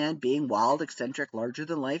Florida man being wild, eccentric, larger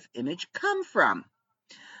than life image come from?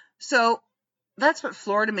 So that's what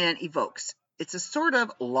Florida man evokes. It's a sort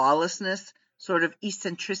of lawlessness, sort of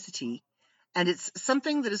eccentricity, and it's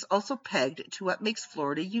something that is also pegged to what makes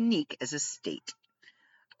Florida unique as a state.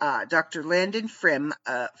 Dr. Landon Frim,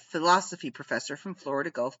 a philosophy professor from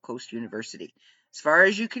Florida Gulf Coast University. As far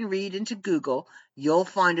as you can read into Google, you'll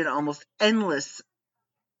find an almost endless.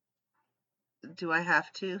 Do I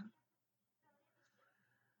have to?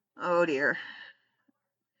 Oh dear.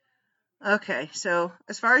 Okay, so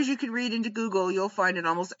as far as you can read into Google, you'll find an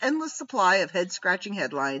almost endless supply of head-scratching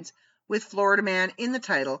headlines with Florida man in the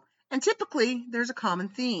title, and typically there's a common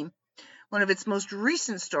theme. One of its most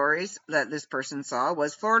recent stories that this person saw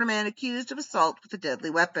was Florida man accused of assault with a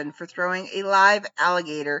deadly weapon for throwing a live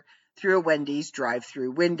alligator through a Wendy's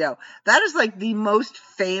drive-through window. That is like the most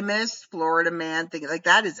famous Florida man thing. Like,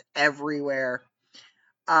 that is everywhere.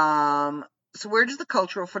 So where does the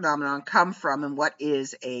cultural phenomenon come from, and what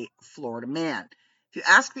is a Florida man? If you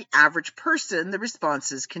ask the average person, the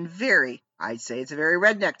responses can vary. I'd say it's a very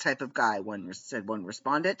redneck type of guy, said one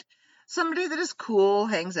respondent. Somebody that is cool,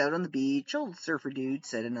 hangs out on the beach, old surfer dude,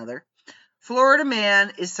 said another. Florida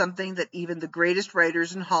man is something that even the greatest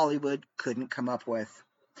writers in Hollywood couldn't come up with.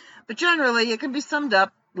 But generally, it can be summed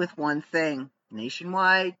up with one thing: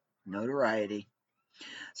 nationwide notoriety.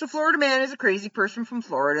 So Florida man is a crazy person from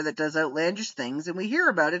Florida that does outlandish things, and we hear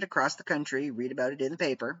about it across the country, read about it in the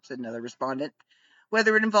paper, said another respondent.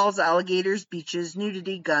 Whether it involves alligators, beaches,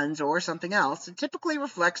 nudity, guns, or something else, it typically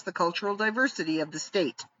reflects the cultural diversity of the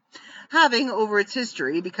state, having, over its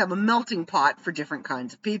history, become a melting pot for different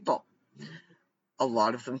kinds of people. A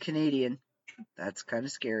lot of them Canadian. That's kind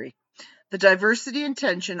of scary. The diversity and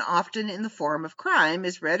tension, often in the form of crime,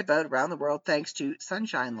 is read about around the world thanks to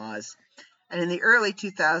sunshine laws. And in the early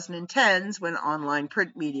 2010s, when online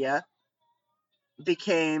print media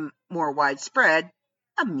became more widespread,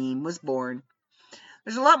 a meme was born.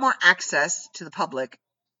 There's a lot more access to the public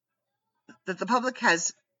that the public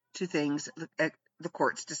has to things that the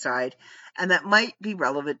courts decide, and that might be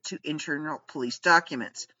relevant to internal police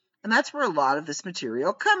documents. And that's where a lot of this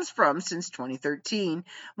material comes from since 2013,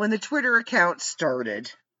 when the Twitter account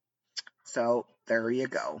started. So there you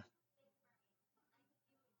go.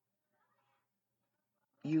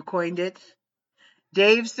 You coined it?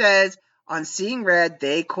 Dave says, on Seeing Red,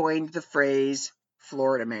 they coined the phrase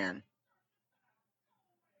Florida man.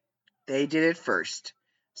 They did it first.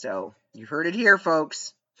 So you heard it here,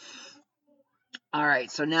 folks. All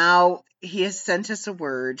right, so now he has sent us a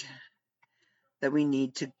word that we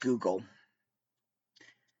need to Google.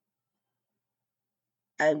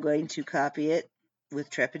 I'm going to copy it with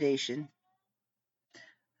trepidation.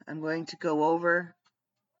 I'm going to go over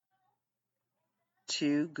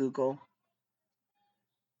to Google.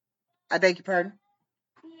 I beg your pardon?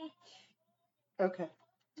 Okay.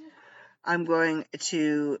 I'm going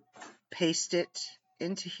to paste it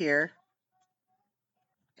into here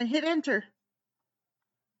and hit enter.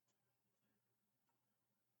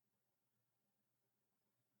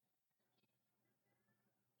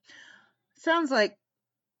 Sounds like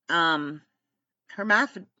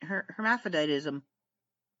hermaphroditism.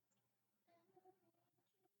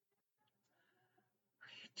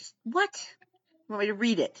 What? You want me to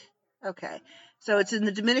read it? Okay. So it's in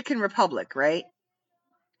the Dominican Republic, right?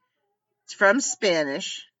 It's from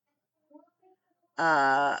Spanish.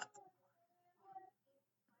 Jueves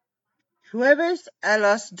a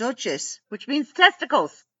las doces, which means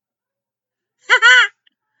testicles.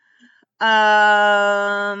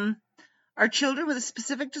 Are children with a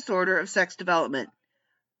specific disorder of sex development.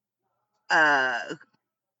 I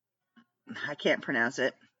can't pronounce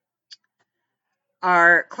it.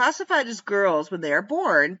 Are classified as girls when they are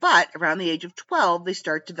born, but around the age of 12, they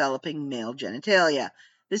start developing male genitalia.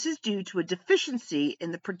 This is due to a deficiency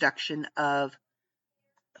in the production of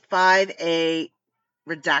 5A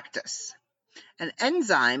reductase, an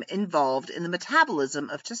enzyme involved in the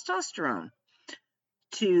metabolism of testosterone.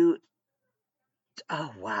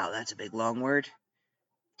 Oh wow, that's a big long word.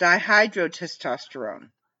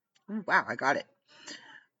 Dihydrotestosterone. Oh, wow, I got it.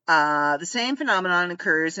 The same phenomenon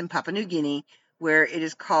occurs in Papua New Guinea, where it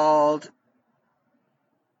is called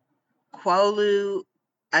Kwalu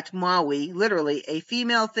at Maui, literally a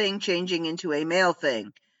female thing changing into a male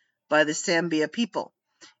thing by the Sambia people.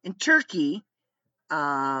 In Turkey,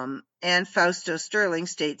 and Fausto Sterling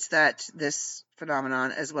states that this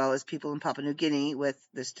phenomenon, as well as people in Papua New Guinea with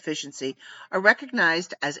this deficiency, are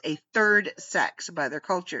recognized as a third sex by their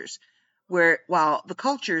cultures, while the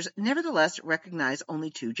cultures nevertheless recognize only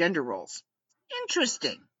two gender roles.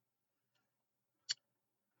 Interesting.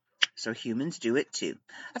 So humans do it too.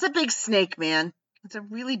 That's a big snake, man. It's a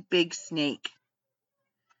really big snake.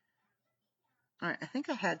 All right, I think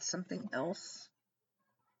I had something else.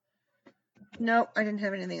 No, I didn't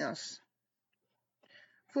have anything else.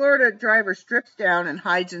 Florida driver strips down and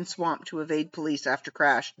hides in swamp to evade police after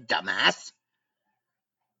crash. Dumbass.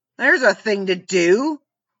 There's a thing to do.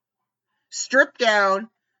 Strip down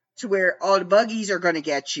to where all the buggies are going to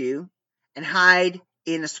get you and hide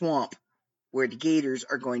in a swamp where the gators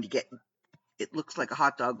are going to get. It looks like a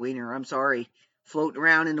hot dog wiener. I'm sorry. Floating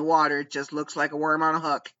around in the water. It just looks like a worm on a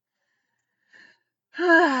hook.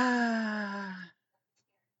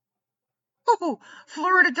 Oh,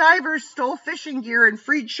 Florida divers stole fishing gear and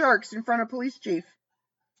freed sharks in front of police chief.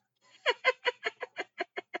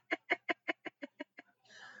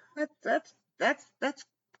 That's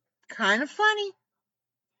kind of funny.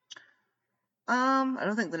 I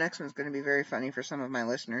don't think the next one's going to be very funny for some of my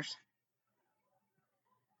listeners.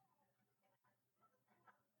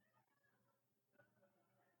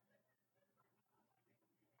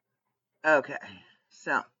 Okay,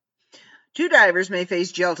 so 2 divers may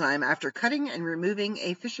face jail time after cutting and removing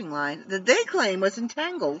a fishing line that they claim was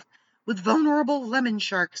entangled with vulnerable lemon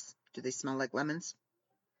sharks. Do they smell like lemons?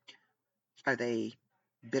 Are they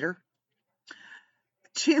bitter?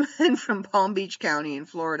 2 men from Palm Beach County in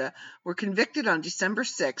Florida were convicted on December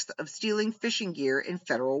 6th of stealing fishing gear in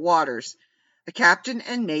federal waters. The captain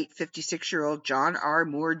and mate, 56-year-old John R.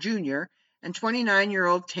 Moore Jr., and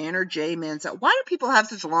 29-year-old Tanner J. Mansell. Why do people have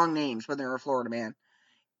such long names when they're a Florida man?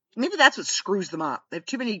 Maybe that's what screws them up. They have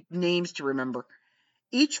too many names to remember.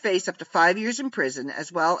 Each face up to 5 years in prison,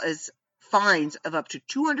 as well as fines of up to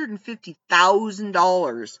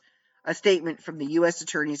 $250,000, a statement from the U.S.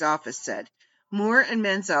 Attorney's Office said. Moore and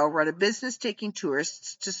Mansell run a business taking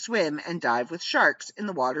tourists to swim and dive with sharks in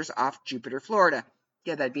the waters off Jupiter, Florida.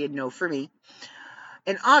 Yeah, that'd be a no for me.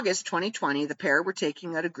 In August 2020, the pair were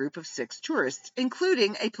taking out a group of 6 tourists,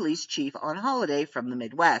 including a police chief on holiday from the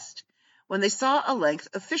Midwest, when they saw a length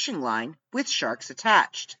of fishing line with sharks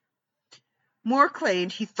attached. Moore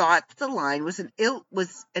claimed he thought the line was an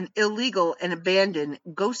illegal and abandoned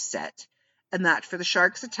ghost set, and that for the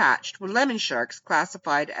sharks attached were lemon sharks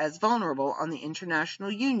classified as vulnerable on the International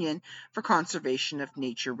Union for Conservation of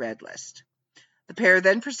Nature Red List. The pair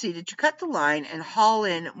then proceeded to cut the line and haul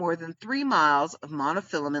in more than 3 miles of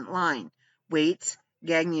monofilament line, weights,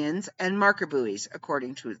 gangnions, and marker buoys,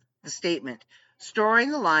 according to the statement,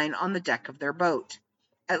 storing the line on the deck of their boat.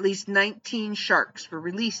 At least 19 sharks were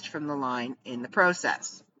released from the line in the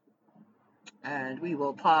process. And we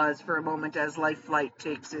will pause for a moment as Life Flight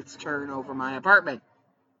takes its turn over my apartment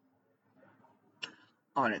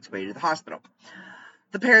on its way to the hospital.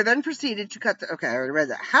 The pair then proceeded to cut the... Okay, I already read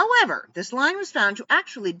that. However, this line was found to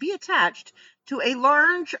actually be attached to a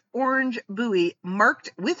large orange buoy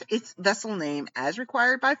marked with its vessel name as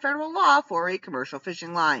required by federal law for a commercial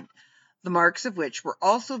fishing line, the marks of which were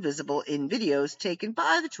also visible in videos taken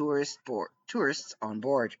by the tourists on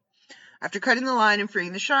board. After cutting the line and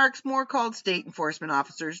freeing the sharks, Moore called state enforcement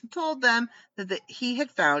officers and told them that he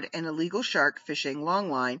had found an illegal shark fishing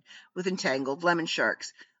long line with entangled lemon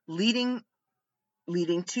sharks, leading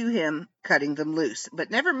to him cutting them loose,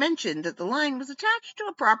 but never mentioned that the line was attached to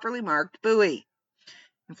a properly marked buoy.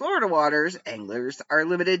 In Florida waters, anglers are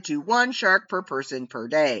limited to 1 shark per person per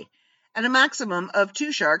day, and a maximum of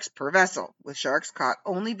 2 sharks per vessel, with sharks caught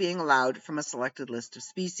only being allowed from a selected list of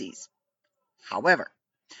species. However,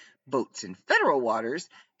 boats in federal waters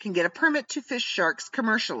can get a permit to fish sharks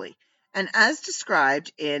commercially, and as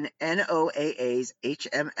described in NOAA's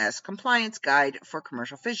HMS Compliance Guide for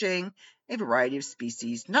Commercial Fishing, a variety of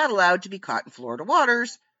species not allowed to be caught in Florida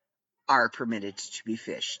waters are permitted to be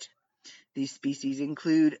fished. These species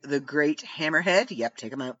include the great hammerhead, yep,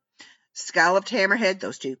 take them out, scalloped hammerhead,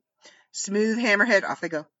 those 2, smooth hammerhead, off they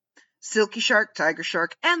go, silky shark, tiger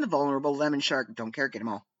shark, and the vulnerable lemon shark, don't care, get them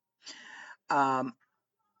all,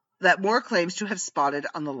 that Moore claims to have spotted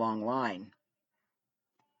on the long line.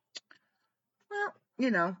 Well,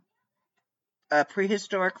 a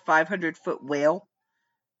prehistoric 500-foot whale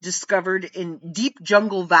discovered in deep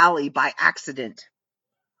jungle valley by accident.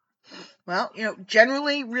 Well,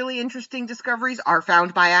 generally really interesting discoveries are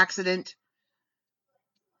found by accident.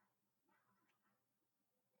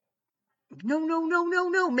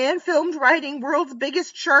 No. Man filmed riding world's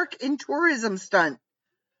biggest shark in tourism stunt.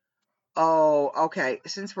 Oh, okay.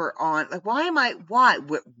 Since we're on, like,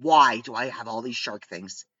 why do I have all these shark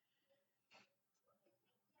things?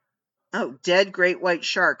 Oh, dead great white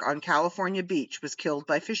shark on California beach was killed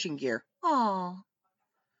by fishing gear. Oh.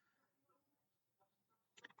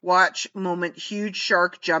 Watch moment, huge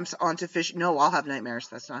shark jumps onto fish. No, I'll have nightmares.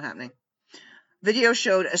 That's not happening. Video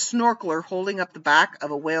showed a snorkeler holding up the back of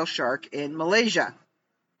a whale shark in Malaysia.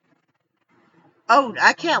 Oh,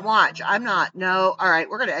 I can't watch. I'm not. No. All right,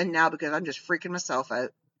 we're going to end now because I'm just freaking myself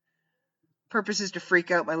out. Purpose is to freak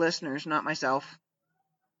out my listeners, not myself.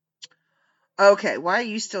 Okay, why are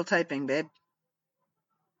you still typing, babe?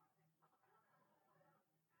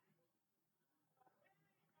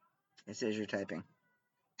 It says you're typing.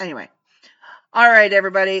 Anyway. All right,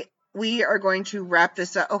 everybody. We are going to wrap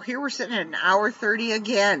this up. Oh, here we're sitting at 1:30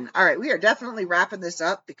 again. All right, we are definitely wrapping this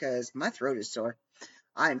up because my throat is sore.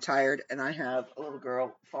 I am tired, and I have a little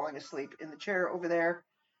girl falling asleep in the chair over there.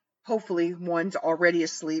 Hopefully, one's already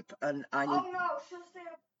asleep, and I need... Oh, no, she'll stay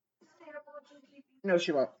up watching TV. No,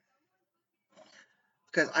 she won't.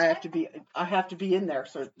 Because I have to be in there,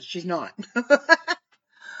 so she's not.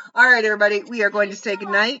 All right, everybody, we are going to say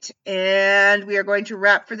goodnight, and we are going to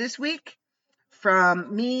wrap for this week.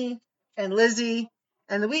 From me and Lizzie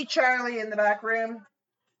and the wee Charlie in the back room.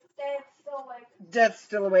 Dad's still awake. Dad's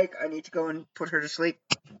still awake. I need to go and put her to sleep.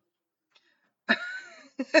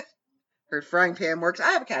 Her frying pan works.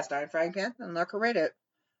 I have a cast iron frying pan. I'll knock her right out.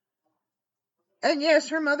 And yes,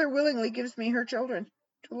 her mother willingly gives me her children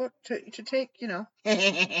to take, you know.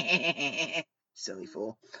 Silly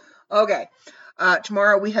fool. Okay.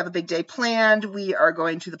 Tomorrow we have a big day planned. We are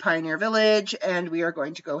going to the Pioneer Village, and we are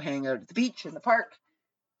going to go hang out at the beach in the park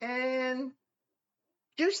and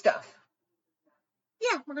do stuff.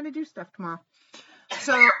 Yeah, we're going to do stuff tomorrow.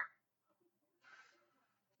 So,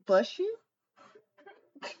 bless you.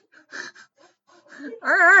 All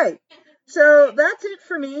right. So that's it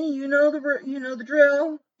for me. You know the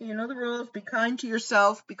drill. You know the rules. Be kind to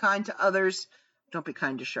yourself. Be kind to others. Don't be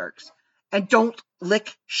kind to sharks. And don't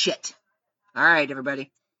lick shit. All right,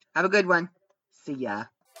 everybody. Have a good one. See ya.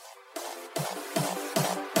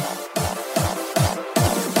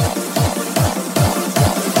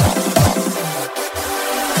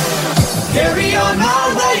 Carry on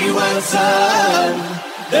my wayward son.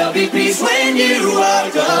 There'll be peace when you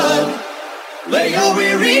are gone. Lay your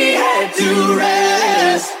weary head to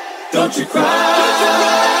rest. Don't you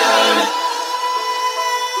cry.